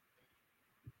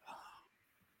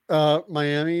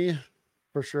 Miami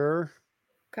for sure.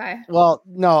 Okay. Well,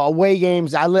 no, away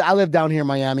games. I live down here in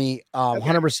Miami.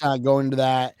 100% going to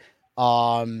that.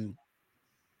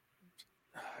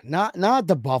 not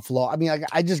the Buffalo. I mean,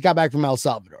 I just got back from El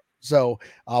Salvador, so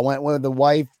I went with the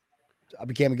wife. I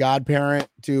became a godparent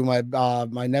to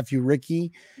my nephew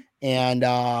Ricky, and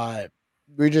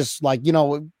we're just like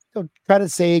try to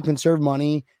save, conserve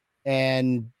money,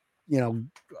 and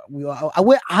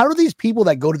how do these people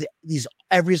that go to these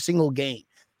every single game?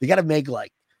 They got to make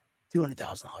like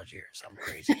 $200,000 a year, something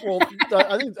crazy. Well,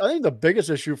 I think the biggest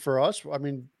issue for us, I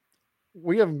mean,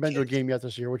 we haven't been to a game yet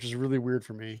this year, which is really weird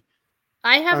for me.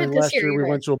 I haven't this last year we either.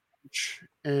 went to a bunch,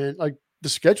 and like the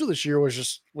schedule this year was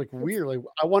just like weird. Like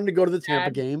I wanted to go to the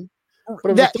Tampa game,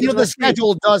 but the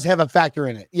schedule does have a factor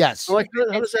in it. Yes. I'm like,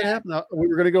 how does that happen? We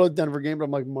were going to go to the Denver game, but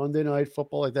I'm like, Monday night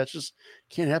football, like that's just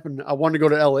can't happen. I wanted to go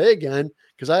to LA again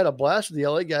because I had a blast with the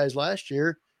LA guys last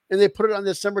year, and they put it on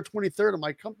December 23rd. I'm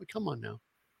like, come on now.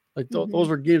 Like those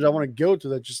were games I want to go to.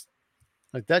 That's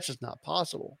just not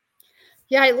possible.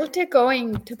 Yeah, I looked at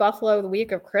going to Buffalo the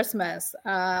week of Christmas,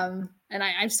 and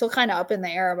I'm still kind of up in the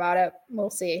air about it. We'll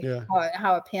see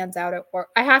how it pans out at work.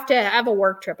 I have to have a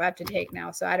work trip I have to take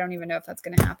now, so I don't even know if that's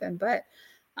going to happen. But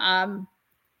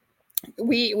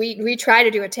we try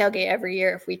to do a tailgate every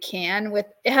year if we can.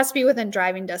 It has to be within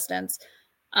driving distance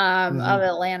of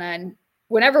Atlanta. And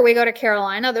whenever we go to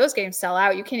Carolina, those games sell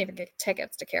out. You can't even get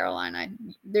tickets to Carolina.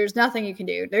 There's nothing you can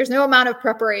do. There's no amount of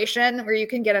preparation where you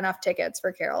can get enough tickets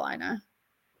for Carolina.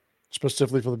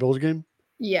 Specifically for the Bills game?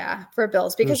 Yeah, for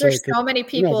Bills, because there's so many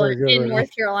people in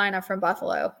North Carolina from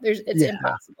Buffalo. It's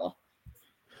impossible.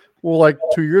 Well, like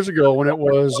 2 years ago when it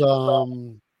was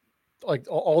like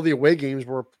all the away games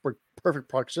were perfect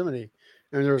proximity.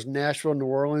 And there was Nashville, New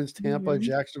Orleans, Tampa,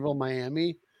 Jacksonville,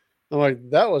 Miami. I'm like,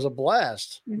 that was a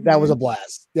blast. That was a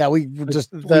blast. Yeah, we did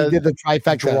the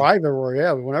trifecta. Drive everywhere.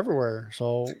 Yeah, we went everywhere.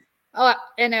 So I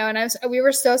know, and we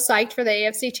were so psyched for the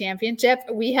AFC Championship.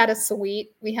 We had a suite,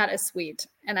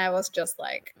 and I was just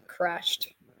like crushed.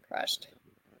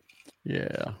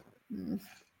 Yeah.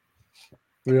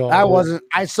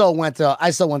 I still went to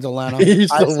Atlanta.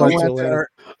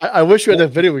 I wish we had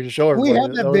that video we could show everybody. We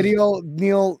have that video,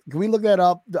 Neil. Can we look that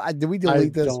up? Did we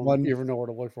delete this one? I don't even know where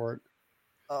to look for it.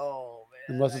 Oh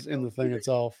man. Unless it's in the thing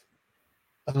itself.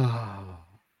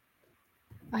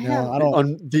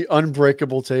 The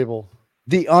unbreakable table.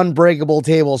 The unbreakable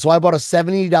table. So I bought a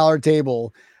 $70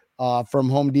 table from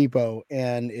Home Depot,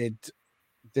 and it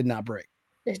did not break.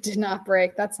 It did not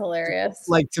break. That's hilarious.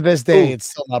 Like to this day, it's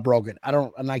still not broken. I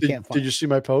can't find. Did you see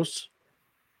my posts?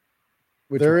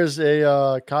 There is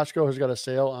Costco has got a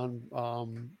sale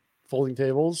on folding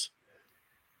tables.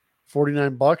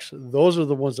 $49. Those are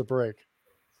the ones that break.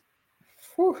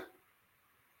 Whew.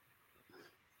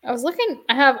 I was looking.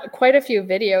 I have quite a few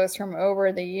videos from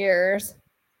over the years.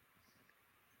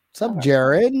 What's up,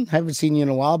 Jared? Haven't seen you in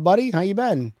a while, buddy. How you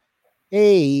been?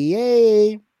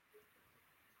 Hey.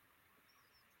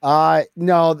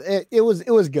 No, it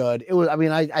was good. It was. I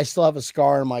mean, I still have a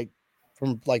scar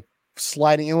from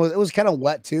sliding. It was kind of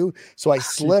wet too, so I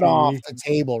slid off the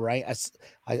table. Right.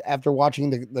 I after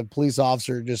watching the police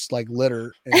officer just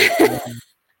litter.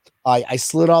 I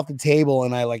slid off the table,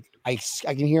 and I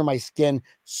can hear my skin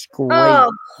scrape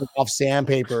off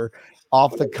sandpaper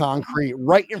off the concrete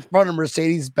right in front of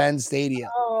Mercedes-Benz Stadium.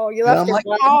 Oh, you left. And I'm like,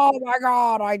 oh my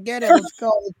God, I did it. Let's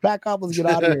go. Let's pack up. Let's get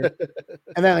out of here.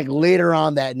 And then later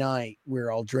on that night, we were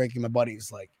all drinking. My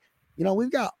buddy's like, we've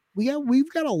got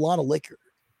a lot of liquor.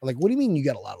 I'm like, what do you mean you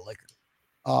got a lot of liquor?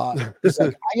 He's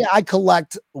like, I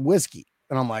collect whiskey.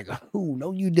 And I'm like, oh,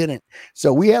 no, you didn't.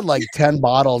 So we had 10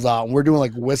 bottles out, and we're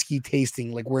doing whiskey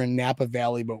tasting. We're in Napa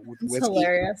Valley, but with That's whiskey.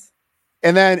 Hilarious.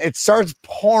 And then it starts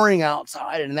pouring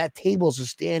outside, and that table's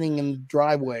just standing in the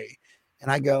driveway. And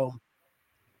I go,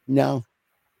 no,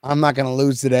 I'm not going to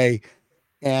lose today.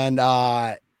 And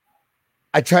I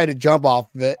tried to jump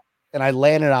off of it, and I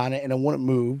landed on it, and it wouldn't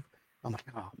move. I'm like,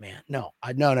 oh man, no.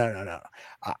 I got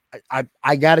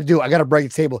to break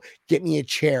the table. Get me a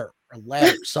chair or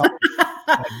ladder, something.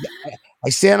 I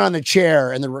stand on the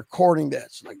chair, and they're recording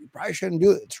this. You probably shouldn't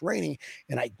do it. It's raining.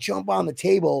 And I jump on the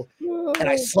table, and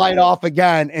I slide off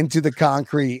again into the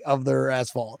concrete of their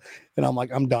asphalt. And I'm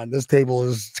like, I'm done. This table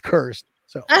is cursed.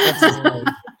 So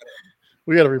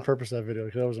we got to repurpose that video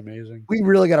because that was amazing. We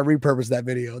really got to repurpose that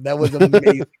video. That was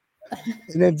amazing.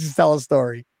 And then just tell a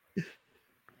story.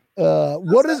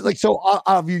 What is out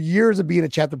of your years of being a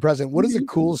chapter president, what is a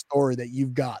cool story that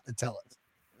you've got to tell us?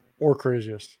 Or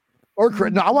craziest?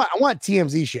 No, I want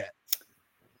TMZ shit.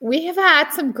 We have had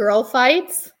some girl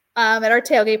fights at our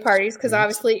tailgate parties because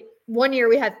obviously one year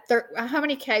we had how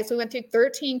many kegs? We went through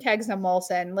 13 kegs of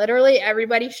Molson. Literally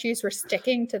everybody's shoes were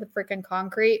sticking to the freaking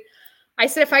concrete. I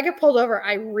said if I get pulled over,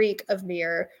 I reek of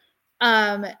beer.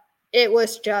 it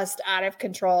was just out of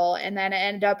control. And then it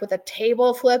ended up with a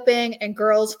table flipping and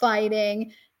girls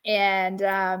fighting. And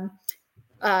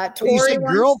You Tori said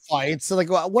girl fights. So like,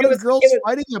 what It are was- girls it was-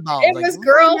 fighting about? it Like, was my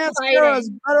girl mascara is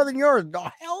fighting. better than yours. No,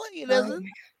 hell it Oh, isn't.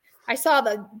 I saw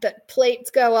the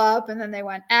plates go up and then they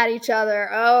went at each other.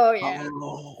 Oh yeah.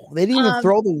 Oh, they didn't even Um,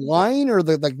 throw the wine or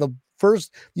the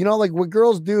first, like what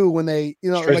girls do when they,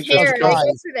 Straight like to the Hair, us they go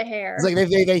guys. through the hair. It's like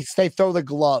they throw the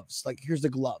gloves. Like, here's the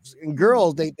gloves. And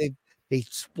girls, they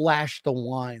splash the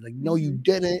wine. Like, no, you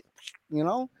didn't. You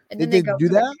know, and did then they go do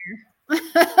for that? the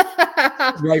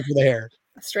hair. Right for the hair.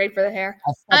 Straight for the hair.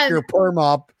 I'll fuck your perm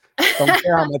up. Don't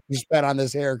care how Um, much you spent on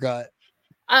this haircut.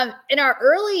 in our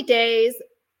early days,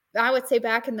 I would say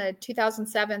back in the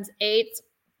 2007s, 8s,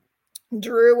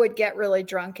 Drew would get really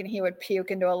drunk and he would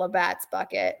puke into a Labatt's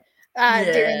bucket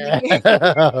during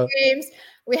the games.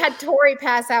 We had Tori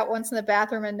pass out once in the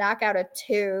bathroom and knock out a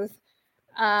tooth.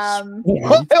 Whoa,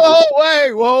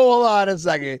 hold on a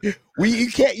second.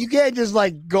 You can't just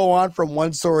like go on from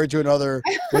one story to another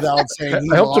without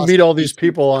saying. I hope to meet all these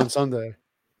people on Sunday.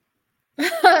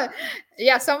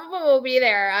 Yeah, some of them will be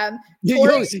there. You'll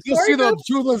Tori see the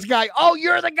toothless guy. Oh,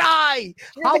 you're the guy.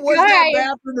 You're How the was that guy.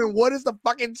 bathroom and what is the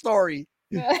fucking story?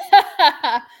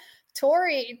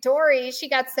 Tori, she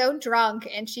got so drunk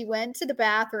and she went to the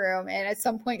bathroom and at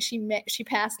some point she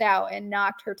passed out and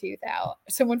knocked her tooth out.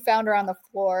 Someone found her on the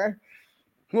floor.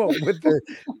 Well, with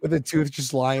the tooth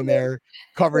just lying there,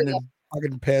 covered in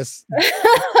fucking piss.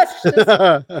 It's just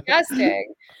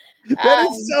disgusting. That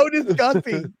is so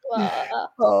disgusting. Well,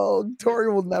 Oh,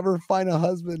 Tori will never find a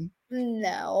husband.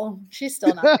 no, she's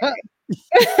still not married.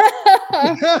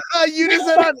 You just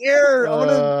said on air. I'm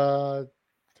gonna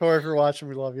Tori, if you're watching,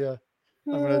 we love you.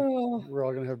 Oh, We're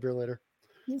all gonna have beer later.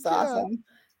 it's awesome.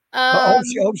 I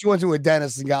hope she went to a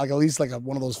dentist and got like at least like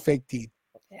one of those fake teeth.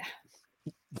 This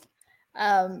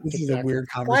is a Exactly. weird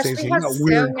Gosh, conversation. we You have got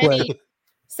weird quick.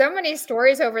 so many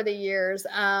stories over the years.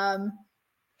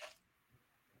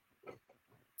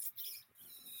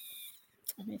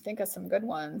 Let me think of some good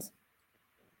ones.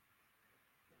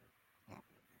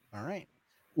 All right.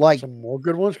 Like, Some more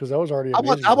good ones because that was already. how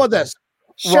amazing. about this?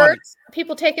 Shirts,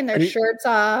 people taking their Any- shirts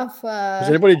off. Has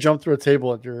anybody jumped through a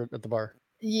table at the bar?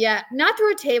 Yeah, not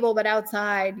through a table, but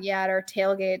outside. Yeah, at our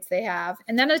tailgates they have.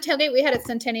 And then at the tailgate we had at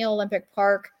Centennial Olympic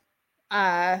Park,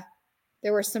 there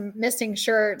were some missing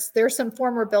shirts. There's some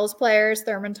former Bills players,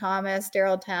 Thurman Thomas,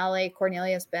 Daryl Talley,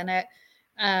 Cornelius Bennett.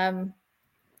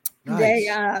 They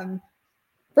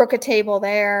broke a table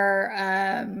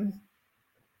there.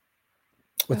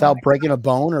 Without breaking a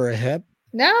bone or a hip.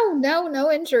 No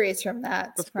injuries from that,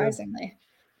 That's good. surprisingly.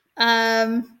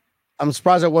 I'm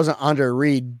surprised it wasn't Andre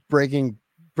Reed breaking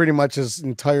pretty much his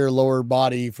entire lower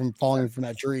body from falling from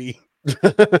that tree.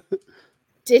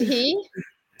 Did he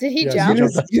Yes, jump?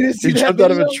 You didn't see He that jumped out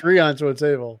of a video? tree onto a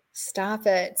table. Stop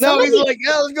it. No, Somebody- he's like,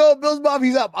 yeah, let's go. Bill's Bob.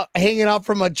 He's up, hanging out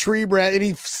from a tree branch, and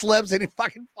he slips and he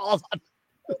fucking falls on.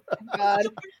 God.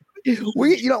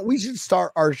 We should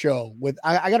start our show with.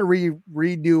 I got to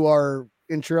redo our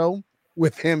intro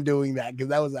with him doing that because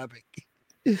that was epic.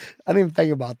 I didn't even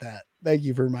think about that. Thank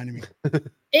you for reminding me.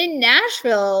 In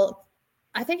Nashville,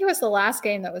 I think it was the last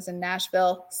game that was in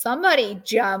Nashville. Somebody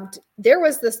jumped. There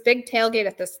was this big tailgate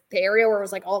at the area where it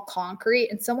was like all concrete,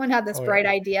 and someone had this bright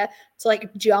idea to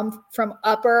like jump from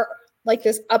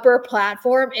this upper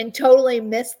platform and totally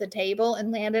missed the table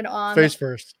and landed on Face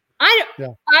first. I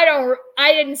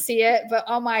didn't see it, but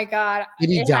oh my god. Did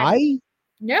he It had- die?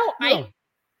 No, No.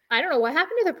 I don't know what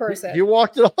happened to the person. He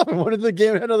walked it off and went into the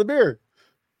game and had another beer.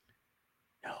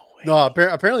 No way. No,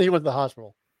 apparently he went to the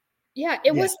hospital. Yeah,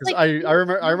 it Yeah, was 'Cause like I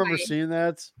remember high. seeing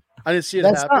that. I didn't see it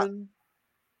That's not- happen.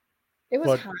 It was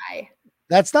but- high.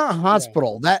 That's not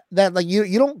hospital. That like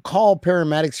you don't call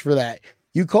paramedics for that.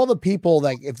 You call the people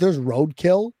like if there's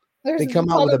roadkill, they come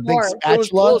out with a big It was spatula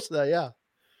close to that, yeah.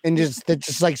 and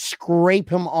just like scrape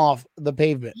him off the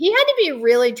pavement. He had to be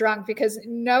really drunk because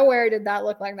nowhere did that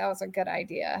look like that was a good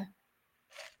idea.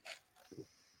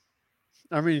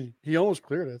 I mean, he almost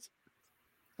cleared it.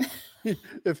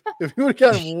 If he would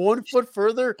have gotten 1 foot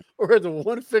further or had the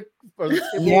 1 foot,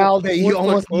 Nailed it. You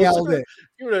almost nailed it.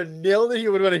 He would have nailed it. He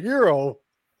would have been a hero.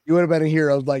 You would have been a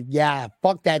hero. Like, yeah,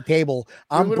 fuck that table. We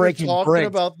I'm would have been breaking talking bricks.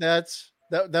 about that.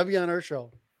 That'd be on our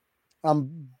show.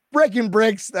 I'm breaking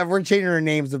bricks. We're changing our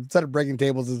names instead of breaking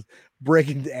tables is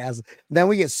breaking ass. Then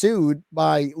we get sued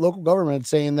by local government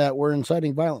saying that we're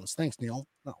inciting violence. Thanks, Neil.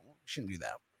 No, we shouldn't do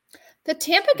that. The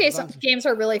Tampa games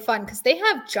are really fun because they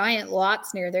have giant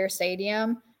lots near their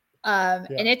stadium.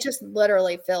 And it just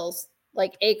literally fills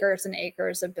like acres and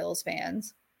acres of Bills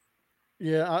fans.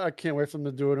 Yeah, I can't wait for them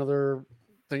to do another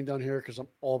thing down here because I'm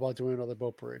all about doing another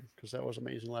boat parade because that was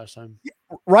amazing last time.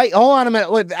 Right. Hold on a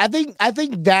minute. Look, I think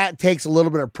that takes a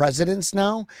little bit of precedence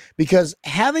now because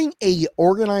having a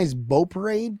organized boat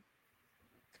parade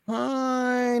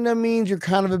kind of means you're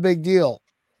kind of a big deal.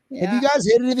 Yeah. Have you guys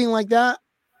hit anything like that?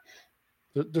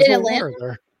 There's In no Atlanta? water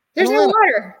there. There's no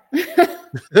water.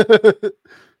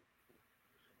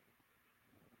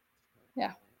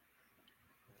 Yeah.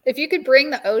 If you could bring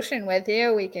the ocean with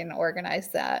you, we can organize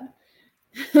that.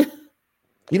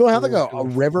 You don't have like a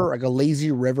river, like a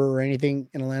lazy river or anything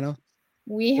in Atlanta?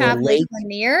 We Or a have Lake lake?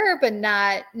 Lanier, but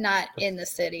not in the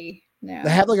city. No. They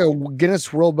have like a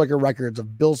Guinness World Book of Records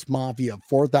of Bill's Mafia,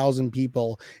 4,000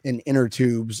 people in inner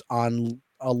tubes on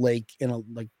a lake in a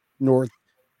like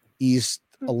northeast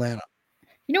Atlanta.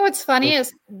 You know what's funny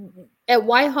is at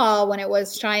Whitehall when it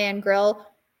was Cheyenne Grill,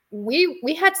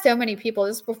 we had so many people.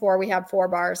 This is before we had 4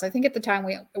 bars. I think at the time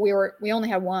we only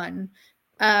had 1.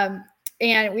 And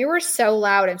we were so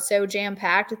loud and so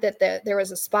jam-packed that there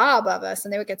was a spa above us,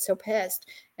 and they would get so pissed.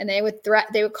 And they would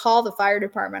call the fire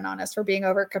department on us for being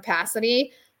over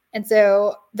capacity. And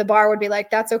so the bar would be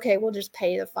like, that's okay, we'll just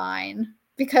pay the fine.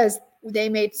 Because they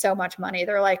made so much money.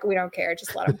 They're like, we don't care,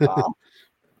 just let them call.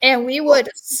 And we would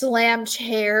slam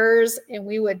chairs, and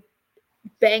we would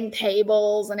bang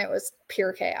tables, and it was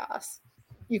pure chaos.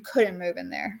 You couldn't move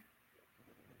in there.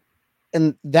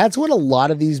 And that's what a lot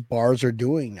of these bars are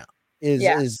doing now.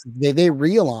 Is they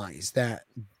realize that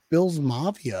Bill's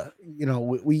Mafia, you know,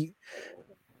 we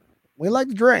like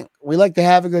to drink, we like to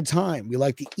have a good time, we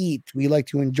like to eat, we like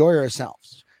to enjoy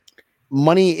ourselves.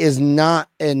 Money is not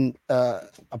a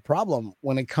problem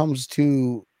when it comes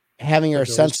to having our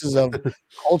senses of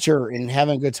culture and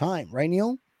having a good time, right,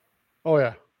 Neil? Oh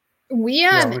yeah. We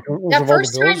that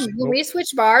first time when we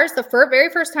switched bars, the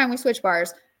very first time we switched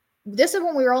bars, this is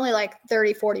when we were only like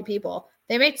 30, 40 people.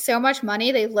 They made so much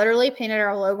money, they literally painted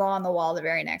our logo on the wall the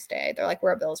very next day. They're like,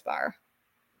 we're a Bill's bar.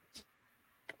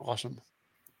 Awesome.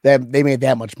 They made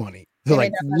that much money. They're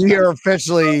like, we are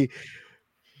officially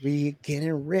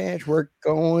getting rich. We're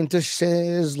going to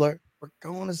Sizzler. We're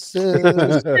going to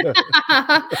Sizzler.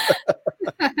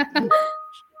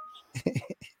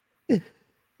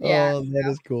 Yeah. Oh, that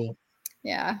is cool.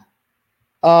 Yeah.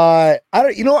 I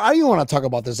don't even want to talk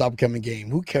about this upcoming game.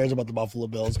 Who cares about the Buffalo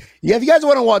Bills? Yeah, if you guys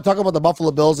want to talk about the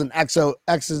Buffalo Bills and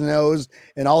X's and O's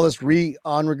and all this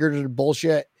unregurgitated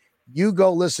bullshit, you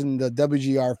go listen to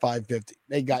WGR 550.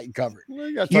 They got you covered.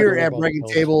 Here at Breaking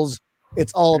Tables,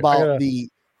 it's all about the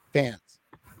fans.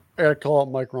 I gotta call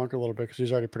out Mike Ronk a little bit because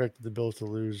he's already predicted the Bills to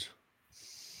lose.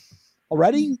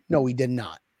 Already? No, he did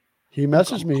not. He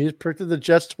messaged me. He predicted the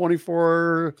Jets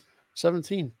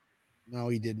 24-17. No,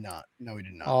 he did not. No, he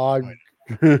did not.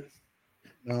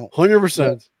 No,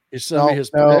 100%. He sent me his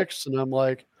picks, and I'm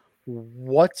like,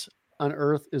 "What on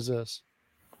earth is this?"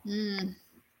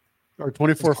 Or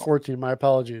 24-14. My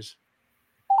apologies.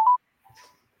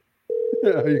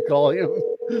 Are you calling him?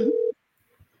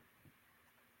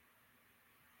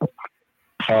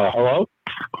 Hello.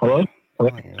 I don't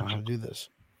know how to do this.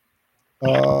 Do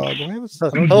I have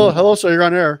hello. So you're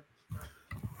on air.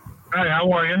 Hi, how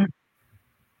are you?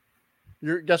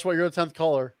 Guess what? You're the 10th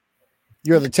caller.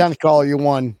 You're the 10th caller. You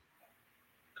won. Did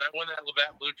I win that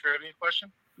Labatt Blue trivia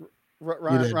question?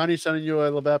 Ronnie sending you a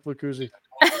Labatt Blue koozie.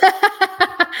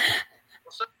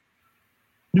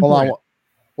 Hold on.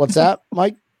 What's that,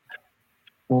 Mike?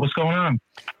 What's going on?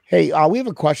 Hey, we have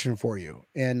a question for you.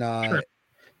 And Sure.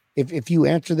 if you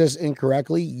answer this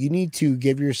incorrectly, you need to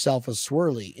give yourself a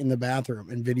swirly in the bathroom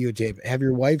and videotape it. Have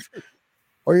your wife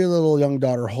or your little young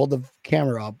daughter hold the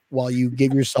camera up while you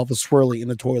give yourself a swirly in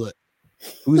the toilet.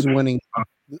 Who's winning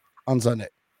on Sunday?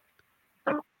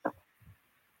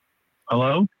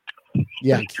 Hello?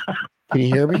 Yeah. Can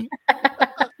you hear me?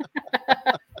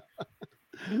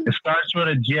 It starts with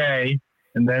a J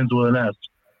and ends with an S.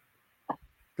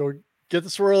 Go get the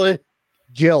swirly.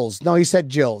 Jills. No, he said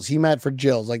Jills. He meant for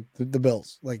Jills, like the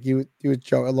Bills. Like you would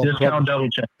show a little. Discount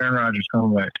double check. Aaron Rodgers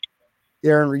coming back.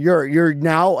 Aaron, you're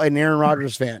now an Aaron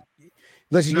Rodgers fan.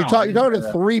 Listen, you're talking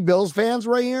to 3 Bills fans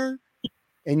right here,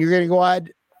 and you're gonna go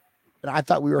ahead. And I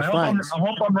thought we were friends. I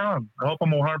hope I'm wrong. I hope I'm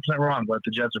 100% wrong, but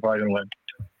the Jets are probably gonna win.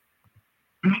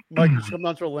 Mike, just come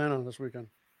down to Atlanta this weekend.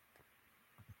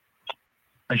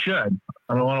 I should.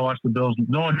 I don't want to watch the Bills.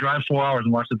 No one drive 4 hours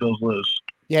and watch the Bills lose.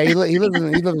 Yeah, he lives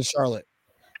in Charlotte.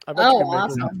 I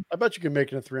bet you can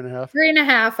make it a 3.5.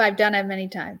 3.5. I've done it many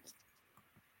times.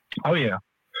 Oh yeah.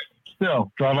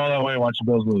 Still, drive all that way and watch the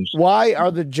Bills lose. Why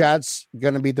are the Jets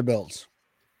going to beat the Bills?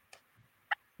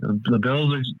 The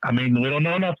Bills, we don't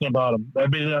know nothing about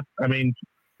them.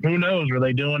 Who knows? Were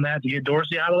they doing that to get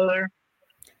Dorsey out of there?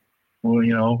 Well,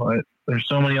 There's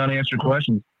so many unanswered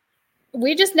questions.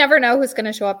 We just never know who's going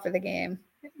to show up for the game.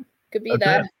 Could be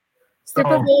That's the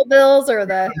Super Bowl Bills or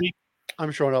the.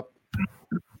 I'm showing up.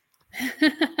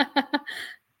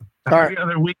 Every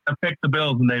other week I pick the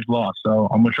Bills and they've lost, so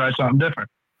I'm gonna try something different.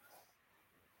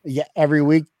 Yeah, every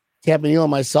week, Tampa Neal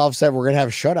and myself said we're gonna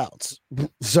have shutouts.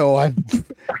 So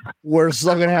we're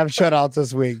still gonna have shutouts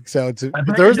this week. So it's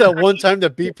There was that one time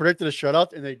that B predicted a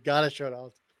shutout and they got a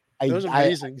shutout. It was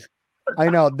amazing. I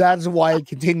know. That's why I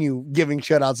continue giving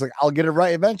shutouts. Like I'll get it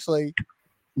right eventually.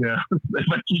 Yeah,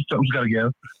 something's gotta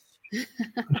give.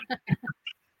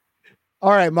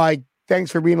 All right, Mike.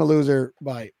 Thanks for being a loser.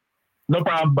 Bye. No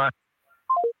problem. Bye.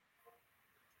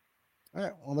 All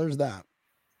right. Well, there's that.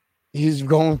 He's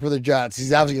going for the Jets.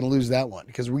 He's obviously going to lose that one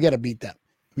because we got to beat them.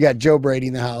 We got Joe Brady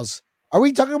in the house. Are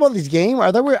we talking about this game? We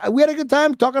had a good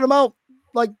time talking about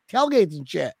like tailgates and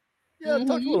shit. Yeah,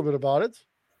 talk a little bit about it.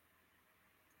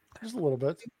 Just a little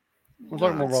bit. We're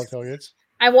talking more about tailgates.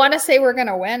 I want to say we're going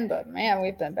to win, but man,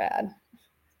 we've been bad.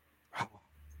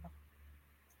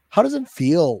 How does it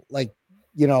feel like,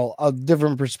 a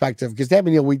different perspective? Because Tampa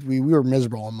Neal, we were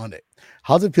miserable on Monday.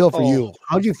 How does it feel for you?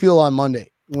 How did you feel on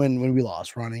Monday when we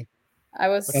lost, Ronnie? I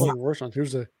was worse on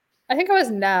Tuesday. I think I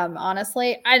was numb,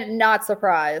 honestly. I'm not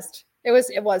surprised. It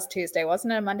was Tuesday,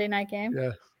 wasn't it? A Monday night game?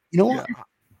 Yeah. You know what?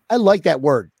 I like that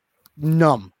word.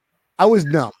 Numb. I was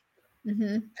numb.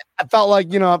 Mm-hmm. I felt like,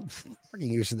 I'm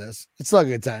freaking used to this. It's still a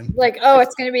good time. Like,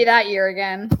 it's going to be that year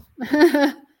again.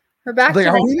 We're back Like,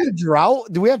 to are we in a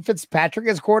drought? Do we have Fitzpatrick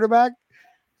as quarterback?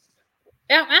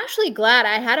 I'm actually glad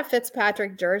I had a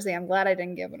Fitzpatrick jersey. I'm glad I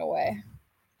didn't give it away.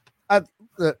 I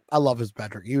love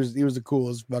Fitzpatrick. He was the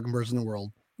coolest fucking person in the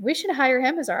world. We should hire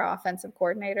him as our offensive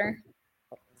coordinator.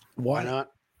 Why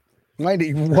not?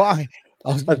 Why?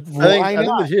 I think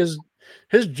that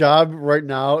his job right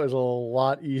now is a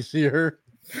lot easier.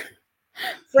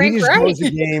 Frank he just Reich. goes to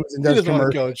games and does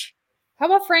commercials. Coach. How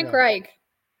about Frank Reich?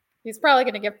 He's probably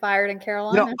going to get fired in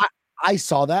Carolina. I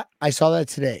saw that. I saw that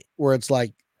today where it's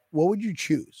like, what would you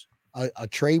choose? A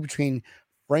trade between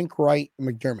Frank Reich and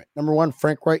McDermott. Number one,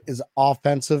 Frank Reich is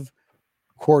offensive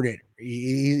coordinator.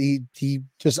 He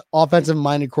just offensive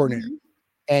minded coordinator,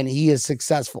 and he is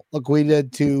successful. Look what he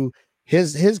did to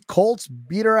his Colts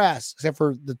beat our ass except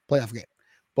for the playoff game,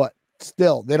 but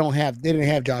still they didn't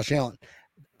have Josh Allen.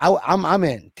 I'm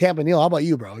in Tampa Neal. How about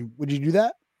you, bro? Would you do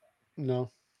that?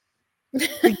 No.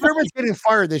 McDermott's getting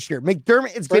fired this year.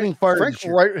 McDermott is getting fired. Frank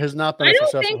Wright has not been a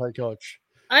successful head coach.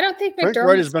 I don't think Frank McDermott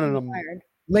Wright has been fired.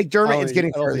 McDermott is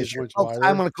getting fired this year.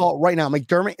 I'm going to call it right now.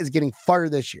 McDermott is getting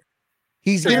fired this year.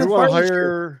 He's getting fired this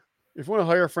year. If you want to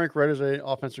hire Frank Wright as an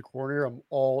offensive coordinator, I'm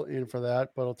all in for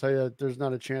that. But I'll tell you, there's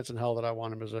not a chance in hell that I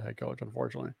want him as a head coach,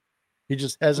 unfortunately. He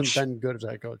just hasn't been good as a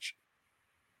head coach.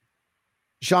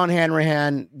 Sean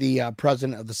Hanrahan, the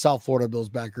president of the South Florida Bills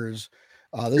backers,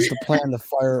 this is the plan to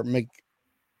fire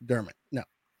McDermott. No,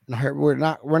 we're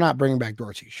not bringing back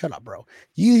Dorsey. Shut up, bro.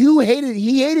 He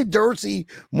hated Dorsey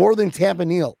more than Tampa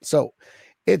Neal. So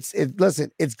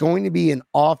listen, it's going to be an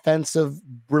offensive,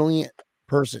 brilliant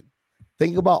person.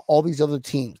 Think about all these other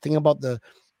teams. Think about the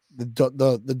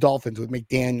Dolphins with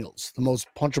McDaniels, the most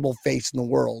punchable face in the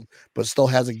world, but still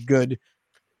has a good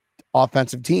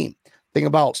offensive team. Think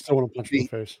about still want to punch him in the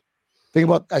face.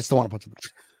 I still want to punch him in the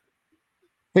face.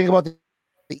 Think about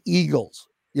the Eagles.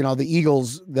 The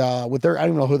Eagles, with their, I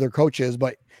don't know who their coach is,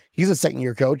 but he's a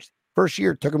second-year coach. First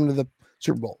year took him to the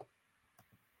Super Bowl.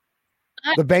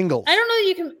 The Bengals. I don't know that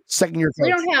you can. Second-year coach. We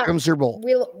don't have took him to Super Bowl.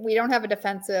 We don't have a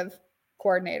defensive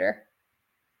coordinator.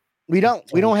 We don't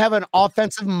have an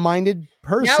offensive-minded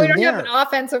person. Now we don't there. have an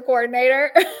offensive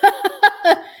coordinator.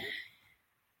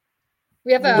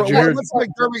 We have a. What's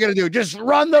McDermott going to do? Just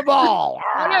run the ball.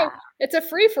 Oh no, it's a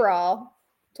free for all.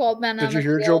 12 men. Did you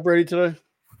hear Joe Brady today?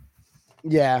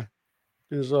 Yeah.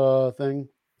 His thing.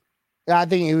 I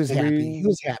think he was happy. He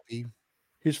was happy.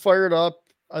 He's fired up.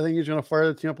 I think he's going to fire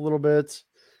the team up a little bit.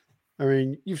 I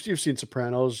mean, you've seen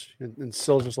Sopranos, and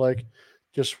Sill's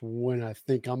just when I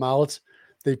think I'm out,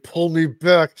 they pull me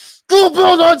back. Go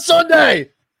Bills on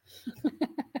Sunday.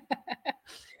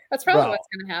 That's probably what's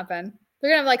going to happen.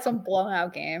 They're going to have like some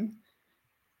blowout game.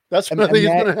 That's what I think is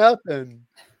going to happen.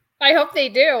 I hope they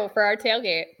do for our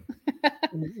tailgate.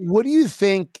 What do you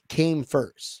think came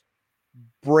first?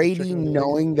 Brady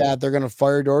knowing that they're going to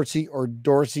fire Dorsey, or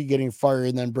Dorsey getting fired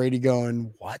and then Brady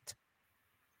going, what?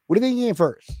 What do you think came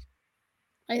first?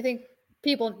 I think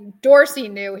Dorsey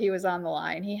knew he was on the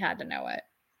line. He had to know it.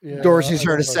 Yeah, Dorsey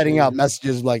started setting out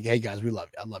messages like, hey guys, we love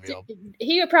you. I love you.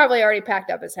 He had probably already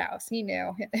packed up his house. He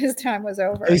knew his time was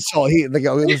over.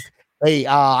 Hey,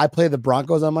 I play the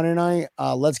Broncos on Monday night.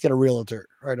 Let's get a realtor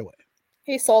right away.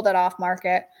 He sold it off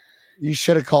market. You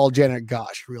should have called Janet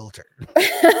Gosh, realtor.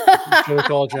 Should have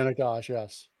called Janet Gosh.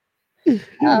 Yes.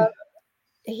 I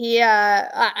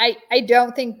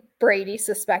don't think Brady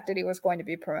suspected he was going to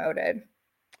be promoted.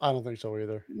 I don't think so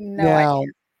either. No,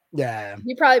 Yeah.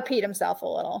 he probably peed himself a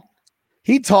little.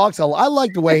 He talks a lot. I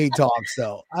like the way he talks,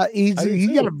 though. He's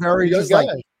got a very Young just guy.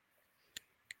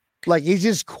 like he's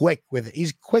just quick with it.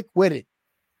 He's quick witted.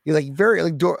 He's like very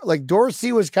like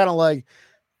Dorsey was kind of like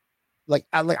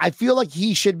I feel like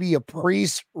he should be a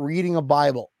priest reading a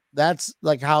Bible. That's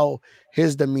like how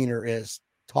his demeanor is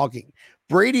talking.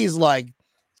 Brady's like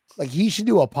he should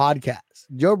do a podcast.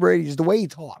 Joe Brady, just the way he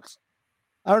talks.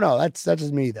 I don't know. That's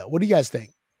just me though. What do you guys think?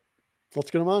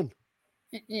 Let's get him on.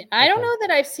 I don't know that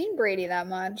I've seen Brady that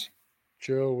much.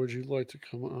 Joe, would you like to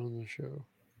come on the show?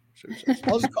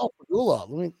 I'll just call Pagula.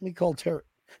 Let me call Terry.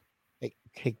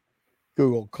 Hey,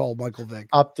 Google, call Michael Vick.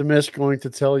 Optimist going to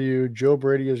tell you Joe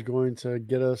Brady is going to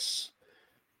get us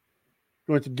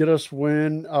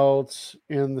win out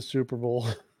in the Super Bowl.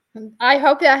 I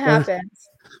hope that happens.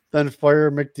 Then fire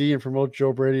McD and promote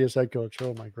Joe Brady as head coach.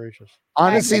 Oh my gracious!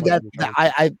 Honestly,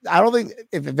 I don't think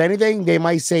if anything they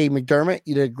might say McDermott,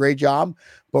 you did a great job,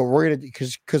 but we're gonna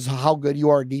because how good you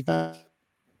are at defense,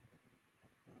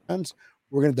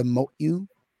 we're gonna demote you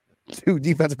to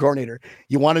defensive coordinator.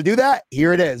 You want to do that?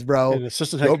 Here it is, bro. And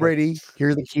assistant head Joe coach. Brady.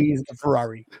 Here's the keys to the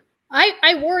Ferrari.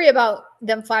 I worry about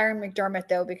them firing McDermott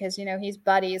though, because he's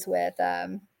buddies with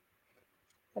I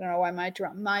don't know why my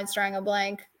mind's drawing a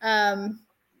blank.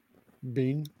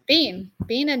 Bean. Bean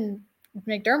and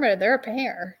McDermott, they're a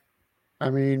pair.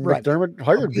 I mean, Right. McDermott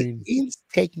hired Bean. Bean's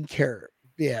taking care.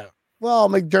 Yeah. Well,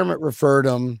 McDermott referred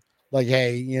him like,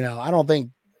 hey, I don't think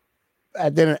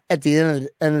at the end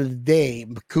of the day,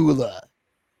 Makula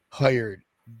hired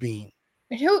Bean.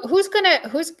 Who's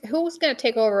gonna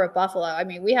take over at Buffalo? I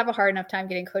mean, we have a hard enough time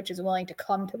getting coaches willing to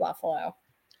come to Buffalo.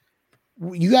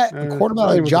 You got a quarterback probably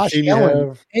like with the Josh team you Allen.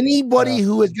 have. Anybody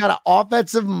who has got an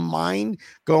offensive mind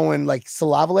going like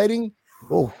salivating.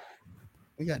 Oh,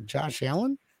 we got Josh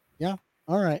Allen. Yeah.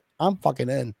 All right. I'm fucking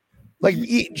in. Like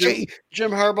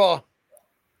Jim Harbaugh.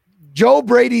 Joe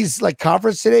Brady's like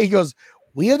conference today. He goes,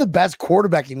 "We have the best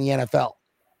quarterback in the NFL."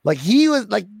 Like he was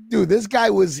like, dude, this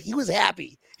guy was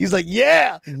happy. He's like,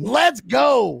 yeah, let's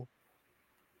go.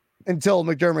 Until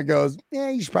McDermott goes,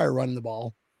 yeah, you should probably run the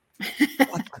ball.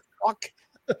 What the fuck?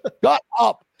 Shut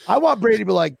up. I want Brady to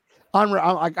be like,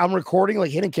 I'm recording, like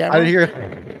hitting camera. I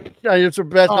hear. Yeah, it's a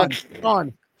bad.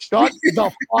 Son, shut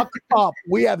the fuck up.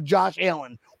 We have Josh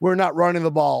Allen. We're not running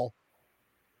the ball.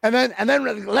 And then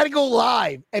let it go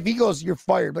live. If he goes, you're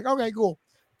fired. Like, okay, cool.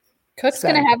 Cook's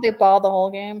gonna have the ball the whole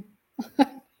game.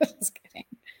 Just kidding.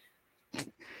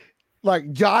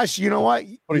 Like Josh, you know what?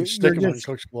 Putting stick him on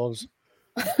Cook's gloves.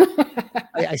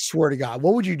 I swear to God,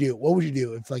 what would you do? What would you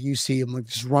do if like you see him like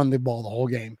just run the ball the whole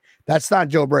game? That's not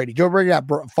Joe Brady. Joe Brady got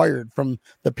fired from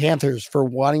the Panthers for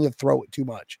wanting to throw it too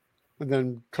much. And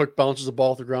then Cook bounces the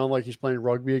ball off the ground like he's playing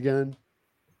rugby again.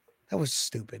 That was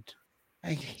stupid.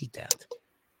 I hate that.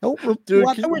 No, Dude,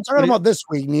 we're talking about this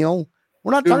week, Neil.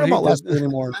 We're not talking about last week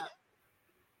anymore.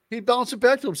 He bounced it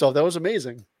back to himself. That was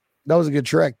amazing. That was a good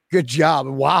trick. Good job.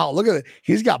 Wow, look at it.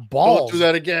 He's got balls. Don't do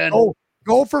that again. Oh,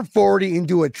 go for 40 and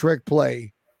do a trick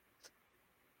play.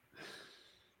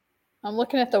 I'm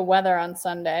looking at the weather on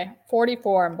Sunday.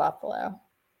 44 in Buffalo.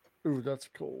 Ooh, that's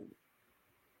cold.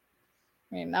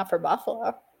 I mean, not for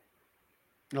Buffalo.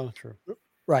 No, true.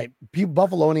 Right.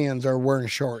 Buffalonians are wearing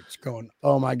shorts going,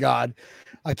 oh my God,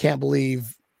 I can't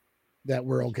believe that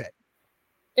we're okay.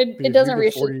 It doesn't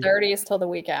reach the 40 30s till the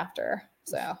week after.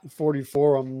 So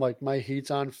 44. I'm like, my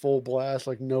heat's on full blast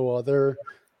like no other.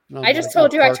 And I'm I just like,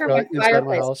 told you I parked turned my right inside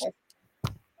fireplace house. off.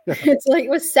 It's like it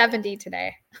was 70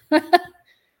 today.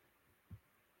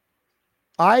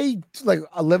 I like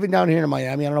living down here in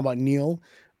Miami. I don't know about Neil.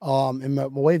 And my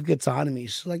wife gets on to me.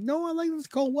 She's like, no, I like this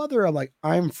cold weather. I'm like,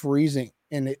 I'm freezing.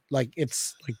 And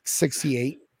it's like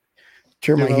 68.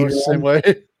 Turn my heater Same on.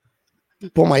 way.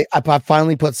 I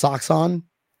finally put socks on,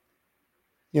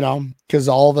 because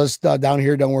all of us down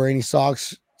here don't wear any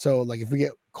socks. So like if we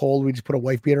get cold, we just put a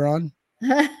wife beater on.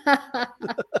 And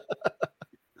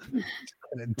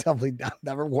I definitely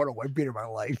never worn a wife beater in my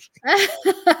life.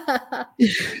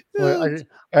 Well,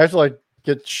 I have to like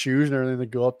get shoes and everything to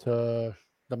go up to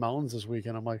the mountains this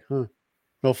weekend. I'm like,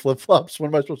 no flip flops. What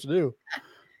am I supposed to do?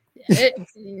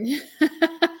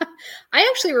 I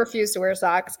actually refuse to wear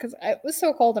socks because it was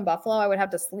so cold in Buffalo. I would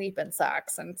have to sleep in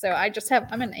socks, and so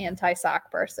I'm an anti-sock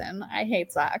person. I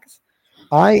hate socks.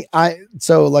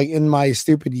 So like in my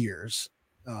stupid years,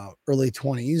 early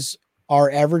 20s,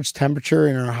 our average temperature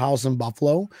in our house in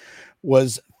Buffalo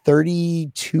was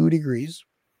 32 degrees.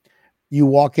 You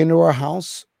walk into our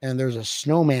house and there's a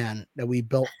snowman that we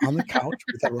built on the couch.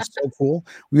 We thought it was so cool.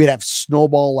 We would have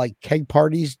snowball like keg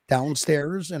parties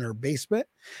downstairs in our basement.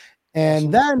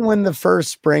 And then when the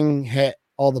first spring hit,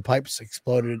 all the pipes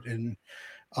exploded. And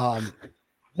how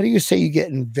do you say you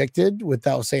get evicted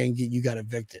without saying you got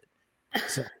evicted?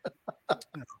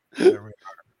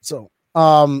 So,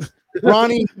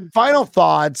 Ronnie, final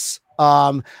thoughts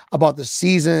about the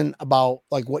season, about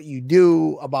like what you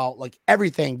do, about like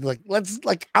everything. Like,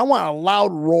 I want a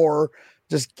loud roar.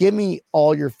 Just give me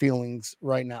all your feelings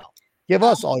right now. Give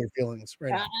us all your feelings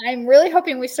right now. I'm really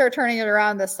hoping we start turning it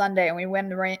around this Sunday and we win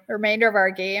the remainder of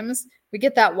our games. We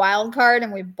get that wild card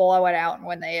and we blow it out and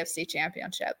win the AFC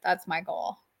Championship. That's my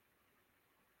goal.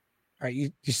 All right,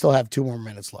 you still have 2 more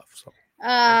minutes left. So,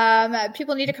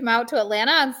 people need to come out to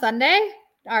Atlanta on Sunday.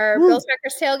 Our Bills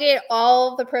Packers tailgate.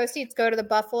 All of the proceeds go to the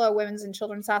Buffalo Women's and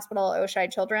Children's Hospital, Oshai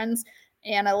Children's,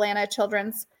 and Atlanta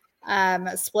Children's,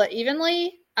 split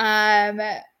evenly.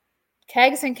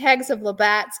 Kegs and kegs of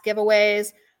Labatt's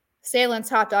giveaways, Salem's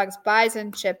hot dogs, bison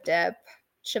chip dip,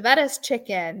 Chevette's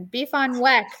chicken, beef on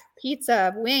weck,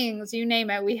 pizza, wings, you name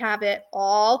it. We have it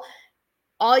all.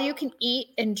 All you can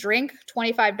eat and drink,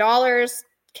 $25.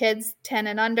 Kids 10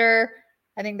 and under,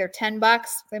 I think they're $10.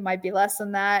 They might be less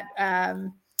than that.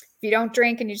 If you don't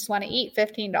drink and you just want to eat,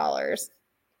 $15.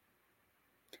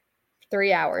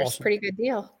 3 hours. Awesome. Pretty good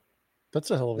deal.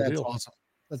 That's a hell of a that's deal. awesome.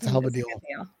 That's a hell of a It's deal. good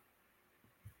deal.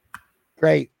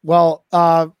 Great. Well,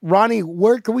 Ronnie,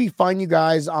 where can we find you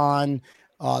guys on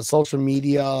social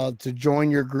media to join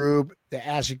your group, to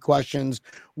ask you questions?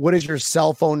 What is your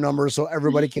cell phone number so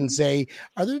everybody can say,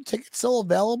 are there tickets still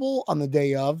available on the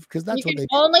day of? Because that's You what can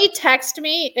they only text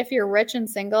me if you're rich and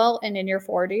single and in your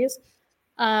 40s.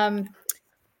 Our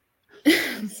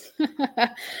This is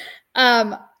a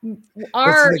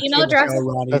email kid address. show,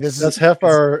 Ronnie. That's half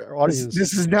our audience.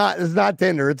 This is not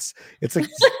Tinder. It's a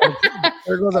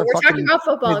there goes our We're talking fucking about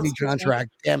football. Disney excuse me. contract.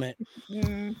 Damn it.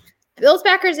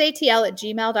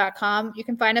 BillsBackersATL@gmail.com. You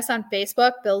can find us on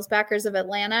Facebook, Bills Backers of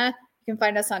Atlanta. You can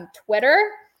find us on Twitter.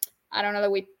 I don't know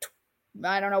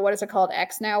what is it called,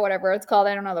 X now, whatever it's called.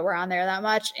 I don't know that we're on there that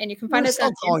much. And you can find We're us still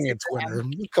on calling it Instagram.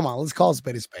 Twitter. Come on, let's call it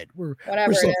spade a spade.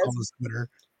 Whatever we're still it calling is. it Twitter.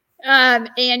 And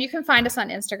you can find us on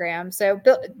Instagram. So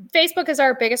Facebook is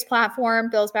our biggest platform,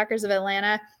 Bills Backers of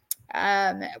Atlanta.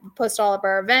 We post all of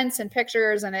our events and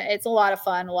pictures, and it's a lot of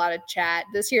fun, a lot of chat.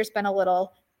 This year's been a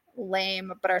little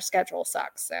lame, but our schedule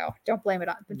sucks. So don't blame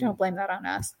that on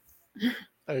us.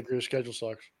 I agree. The schedule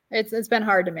sucks. It's been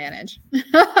hard to manage.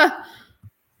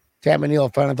 Tam and Neil,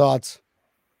 final thoughts.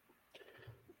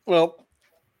 Well,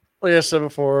 like I said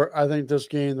before, I think this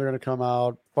game they're going to come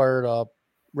out fired up,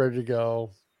 ready to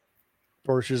go.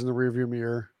 Porsche's in the rearview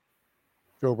mirror.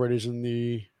 Joe Brady's in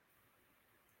the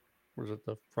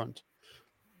the front.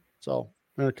 So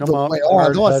they're going to come out. Wait,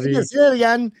 hold on, heavy. say it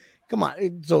again. Come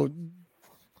on. So,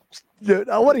 dude,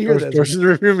 I want to hear this. Porsche's in the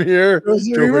rearview mirror. Porsche's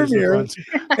in the Joe rearview Brady's in the mirror.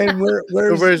 front. And where's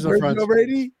Brady's in the front. Joe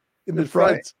Brady? In the front.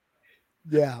 front.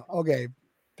 Yeah. Okay.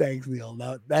 Thanks, Neil.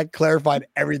 That clarified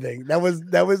everything. That was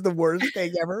the worst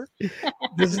thing ever.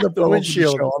 This is the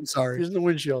windshield. show. I'm sorry. He's in the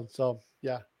windshield. So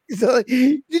yeah. So,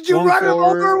 did you Going run him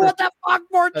over? forward, What the fuck,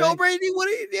 for I Joe think- Brady? What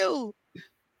do you do?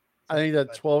 I think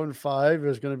that 12-5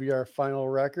 is going to be our final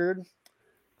record.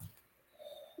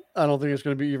 I don't think it's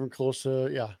going to be even close to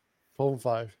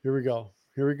 12-5. Here we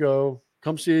go.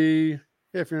 Come see.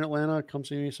 If you're in Atlanta, come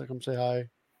see me. So come say hi.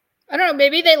 I don't know.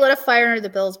 Maybe they lit a fire under the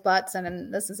Bills' butts, and then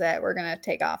this is it. We're gonna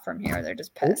take off from here. They're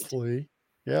just pissed. Hopefully,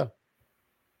 yeah.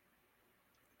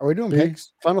 Are we doing Big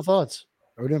picks? Final thoughts.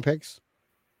 Are we doing picks?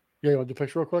 Yeah, you want to do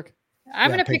picks real quick?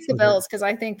 I'm Yeah, gonna pick picks the are good. Bills because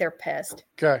I think they're pissed.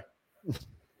 Okay.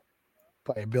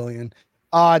 By a billion.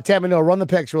 Tam and Neil, run the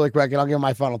picks really quick, and I'll give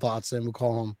my final thoughts, and we'll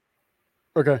call home.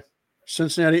 Okay.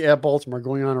 Cincinnati at Baltimore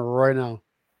going on right now.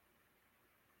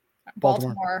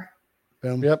 Baltimore. Baltimore.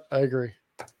 Boom. Yep, I agree.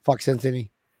 Fuck Cincinnati.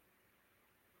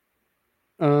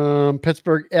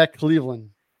 Pittsburgh at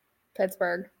Cleveland.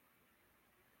 Pittsburgh.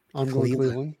 I'm going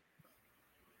Cleveland.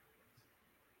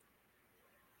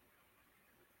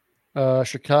 Cleveland.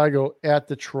 Chicago at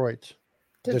Detroit.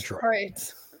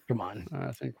 Detroit. Come on.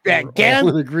 I think Yeah, we're get all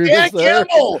him. in agreement there.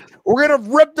 Campbell. We're gonna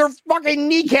rip their fucking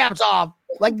kneecaps off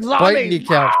like Bite zombies.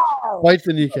 kneecaps. Wow. Bite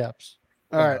the kneecaps.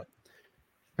 All Yeah. right.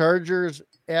 Chargers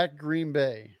at Green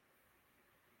Bay.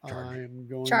 Chargers. I'm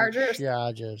going Chargers.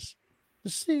 Chargers.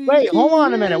 Wait, hold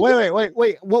on a minute.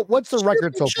 Wait. What's the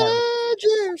record so far?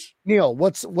 Chargers. Neil,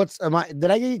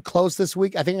 did I get close this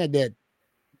week? I think I did.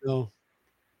 No.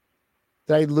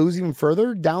 Did I lose even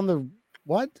further down the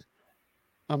what?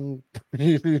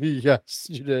 Yes,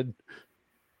 you did.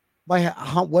 By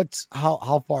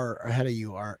how far ahead of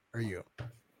you are you?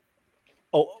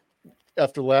 Oh,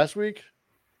 after last week?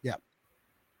 Yeah.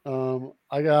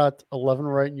 I got 11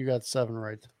 right and you got 7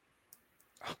 right.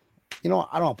 You know what?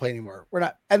 I don't want to play anymore. We're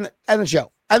not end the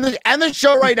show. End the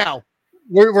show right now.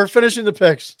 We're finishing the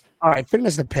picks. All right,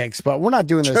 finish the picks, but we're not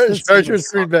doing this. Chargers,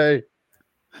 Green Bay.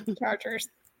 Chargers.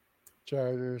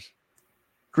 Chargers.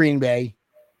 Green Bay.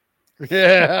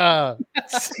 Yeah.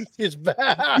 It's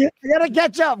back. You gotta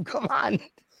catch up. Come on.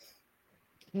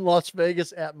 Las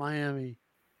Vegas at Miami.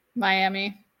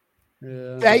 Miami.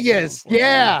 Yeah. Vegas.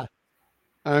 Yeah.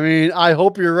 I mean, I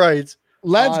hope you're right.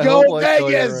 Let's I go, hope I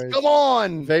tell you Vegas. right. Come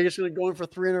on. Vegas going to go in for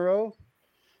 3 in a row.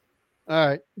 All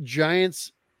right.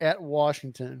 Giants at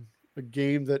Washington. A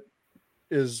game that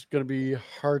is going to be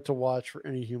hard to watch for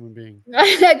any human being.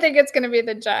 I think it's going to be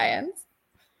the Giants.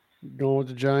 Going with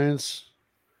the Giants.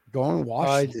 Going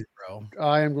Washington, bro.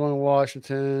 I am going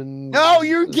Washington. No,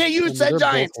 you They're said both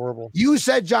Giants. horrible. You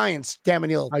said Giants. Damn it,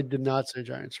 Neil. I did not say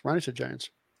Giants. Ronnie said Giants.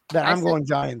 Then I I'm said- going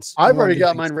Giants. I've I'm already going got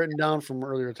Giants. mine written down from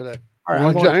earlier today. All right, You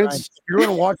I'm want going Giants? Giants. You're going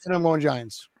to Washington. I'm going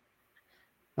Giants.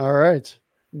 All right.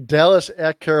 Dallas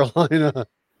at Carolina.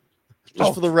 Just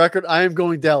Oh. for the record, I am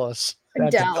going Dallas.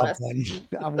 That's a tough Dallas. one.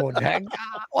 I'm going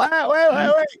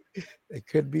wait. It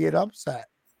could be an upset.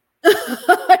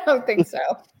 I don't think so.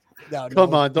 No, Come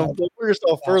no, on, don't put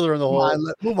yourself further in the Come hole.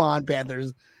 on, move on,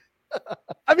 Panthers.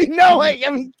 I mean, no way.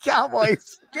 I mean,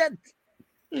 Cowboys. Get.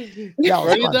 No,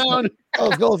 Write come it on. down.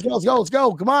 Let's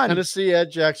go. Come on. Tennessee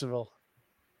at Jacksonville.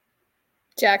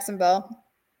 Jacksonville.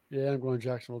 Yeah, I'm going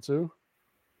Jacksonville too.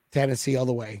 Tennessee all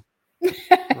the way.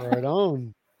 Right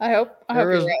on. I hope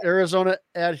you're right. Arizona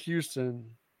at Houston.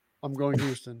 I'm going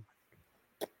Houston.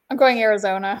 I'm going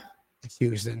Arizona.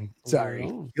 Houston. Sorry.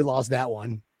 Oh. You lost that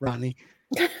one, Ronnie.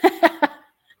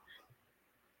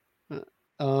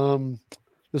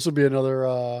 This will be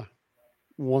another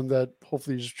one that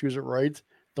hopefully you just choose it right.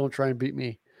 Don't try and beat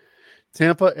me.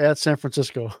 Tampa at San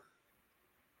Francisco.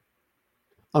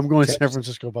 I'm going San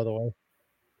Francisco, by the way.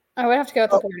 I would have to go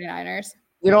with the 49ers.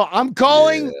 You know, I'm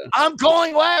calling. Yeah. I'm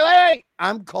calling. Wait.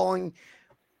 I'm calling.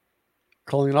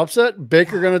 Calling an upset.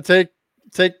 Baker going to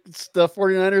take the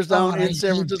 49ers down I in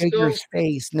San hate Francisco. Baker's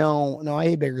face. No, I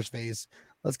hate Baker's face.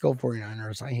 Let's go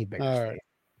 49ers. I hate Baker's All face. right.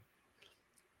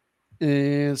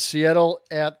 And Seattle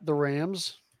at the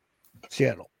Rams.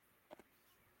 Seattle.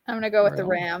 I'm going to go with the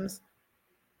Right on. Rams.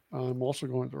 I'm also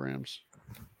going with the Rams.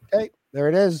 Okay, there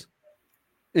it is.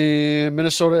 And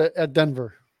Minnesota at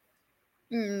Denver.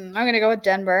 I'm going to go with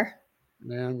Denver.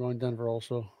 Yeah, I'm going Denver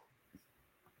also.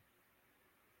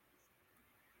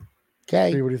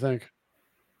 Okay, Hey, what do you think?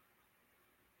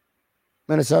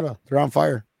 Minnesota. They're on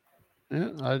fire. Yeah,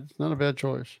 it's not a bad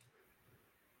choice.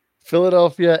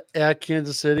 Philadelphia at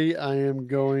Kansas City. I am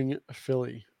going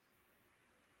Philly.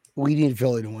 We need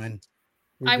Philly to win.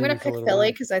 We I'm do going need to pick win.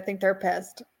 Philly because I think they're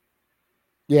pissed.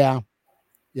 Yeah.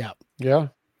 Yeah.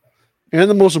 And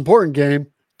the most important game,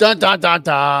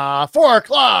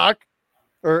 4:00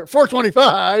 or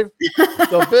 4:25.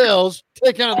 The Bills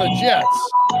take on the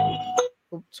Jets.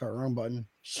 Oops, sorry, wrong button.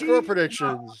 Score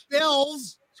predictions.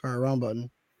 Bills. Sorry, wrong button.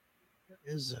 Where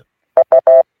is it?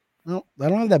 No, I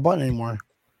don't have that button anymore.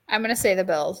 I'm going to say the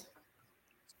Bills.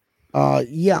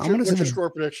 Yeah, I'm gonna What's say your the score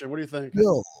prediction? What do you think?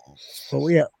 Bills. So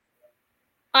yeah,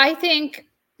 I think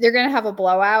they're going to have a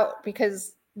blowout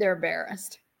because they're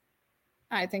embarrassed.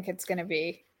 I think it's going to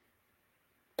be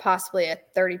possibly a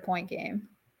 30-point game.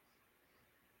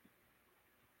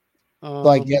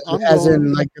 like I'm as in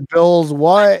going- like the Bills.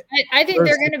 What? I think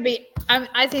they're going to be.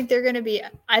 I think they're going to be.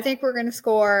 I think we're going to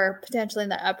score potentially in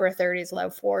the upper 30s, low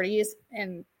 40s,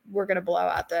 and we're going to blow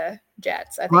out the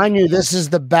Jets. I think. Mind you, this is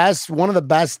one of the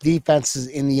best defenses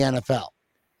in the NFL.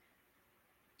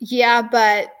 Yeah,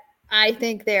 but I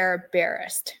think they're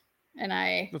embarrassed, and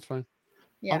That's fine.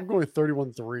 yeah. I'm going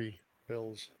 31-3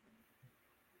 Bills.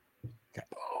 Okay.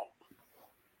 Oh.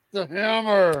 The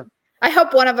hammer. I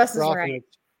hope one of us is Dropping right. it.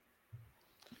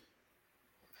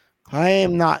 I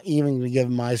am not even going to give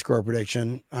my score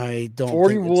prediction. I don't.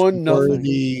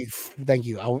 41-0. Thank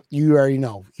you. You already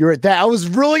know. You're at that. I was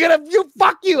really gonna.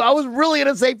 Fuck you. I was really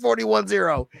gonna say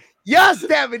 41-0. Yes,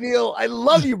 Devin Neal. I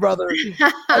love you, brother.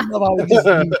 I love how we just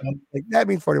like that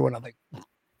means 41-0.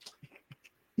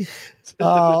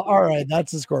 All right,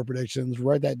 that's the score predictions.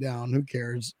 Write that down. Who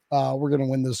cares? We're gonna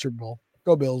win the Super Bowl.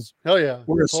 Go Bills. Hell yeah.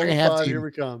 We're a Total second half five, team. Here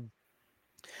we come.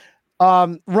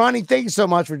 Ronnie, thank you so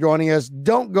much for joining us.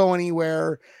 Don't go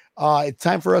anywhere. It's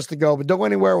time for us to go, but don't go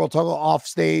anywhere. We'll talk off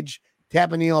stage.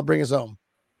 Tap and Neil, I'll bring us home.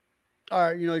 All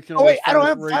right. You know, you can Oh wait, always I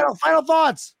don't find have us final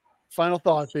thoughts. Final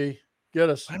thought, B. Get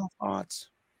us. Final thoughts.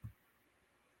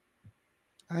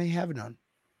 I have none.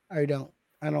 I don't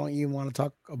even want to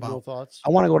talk No about. thoughts. I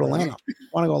want to go to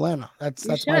Atlanta. That's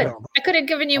You my should. goal. I could have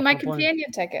given you I'll my complain.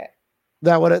 companion ticket.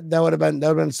 That would have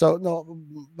been so no.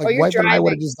 Like you're wife and I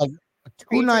would have driving. just like a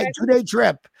you driving? 2-day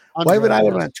trip. I'm Wife and I driving,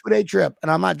 would have been a 2-day trip,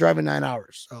 and I'm not driving 9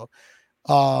 hours. So,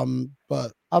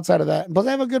 but outside of that, but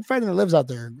I have a good friend that lives out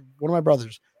there. One of my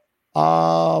brothers.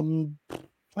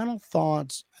 Final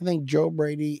thoughts. I think Joe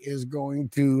Brady is going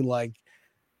to like.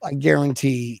 I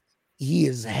guarantee he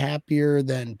is happier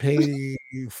than Peggy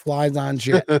flies on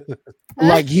shit.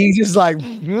 Like he's just like,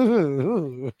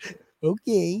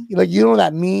 okay, like you know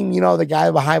that meme, the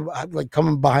guy behind, like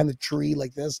coming behind the tree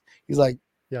like this. He's like,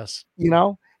 Yes.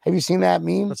 have you seen that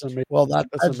meme? That's amazing. Well, That's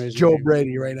that's amazing Joe meme.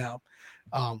 Brady right now.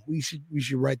 We should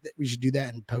write that. We should do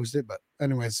that and post it. But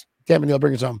anyways, Tampa Neal,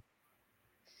 bring us home.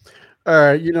 All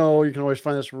right. You can always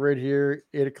find us right here,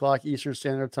 8:00 Eastern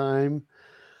Standard Time.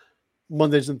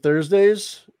 Mondays and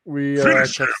Thursdays, we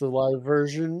catch the live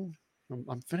version.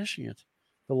 I'm finishing it.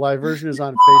 The live version is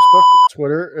on Facebook,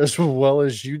 Twitter, as well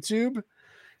as YouTube.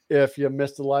 If you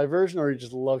missed the live version or you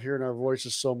just love hearing our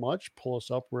voices so much, pull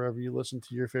us up wherever you listen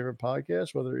to your favorite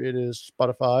podcast, whether it is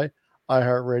Spotify,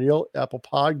 iHeartRadio, Apple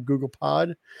Pod, Google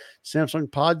Pod, Samsung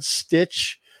Pod,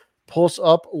 Stitch. Pull us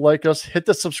up, like us, hit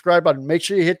the subscribe button. Make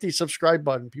sure you hit the subscribe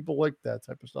button. People like that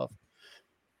type of stuff.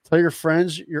 Tell your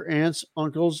friends, your aunts,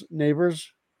 uncles,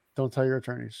 neighbors. Don't tell your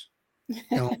attorneys.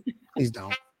 No, please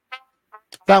don't.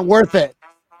 It's not worth it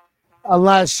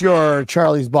unless you're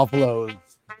Charlie's Buffaloes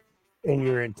and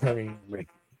you're attorney Ricky.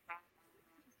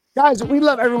 Guys, we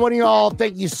love every one of y'all.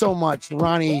 Thank you so much,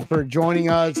 Ronnie, for joining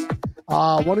us.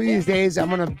 One of these days, I'm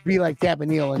gonna be like Tampa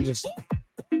Neal and just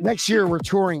next year we're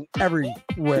touring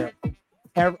everywhere.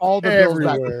 All the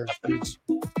Everywhere. Bills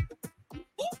back.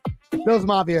 Bills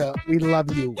Mafia, we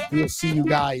love you. We'll see you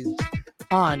guys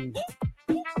on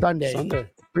Sunday.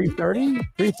 3:30?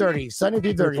 3:30. Sunday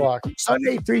 3:30. 3:00.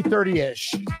 Sunday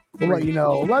 3:30-ish. We'll let you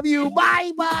know. Love you.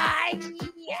 Bye.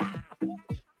 Yeah.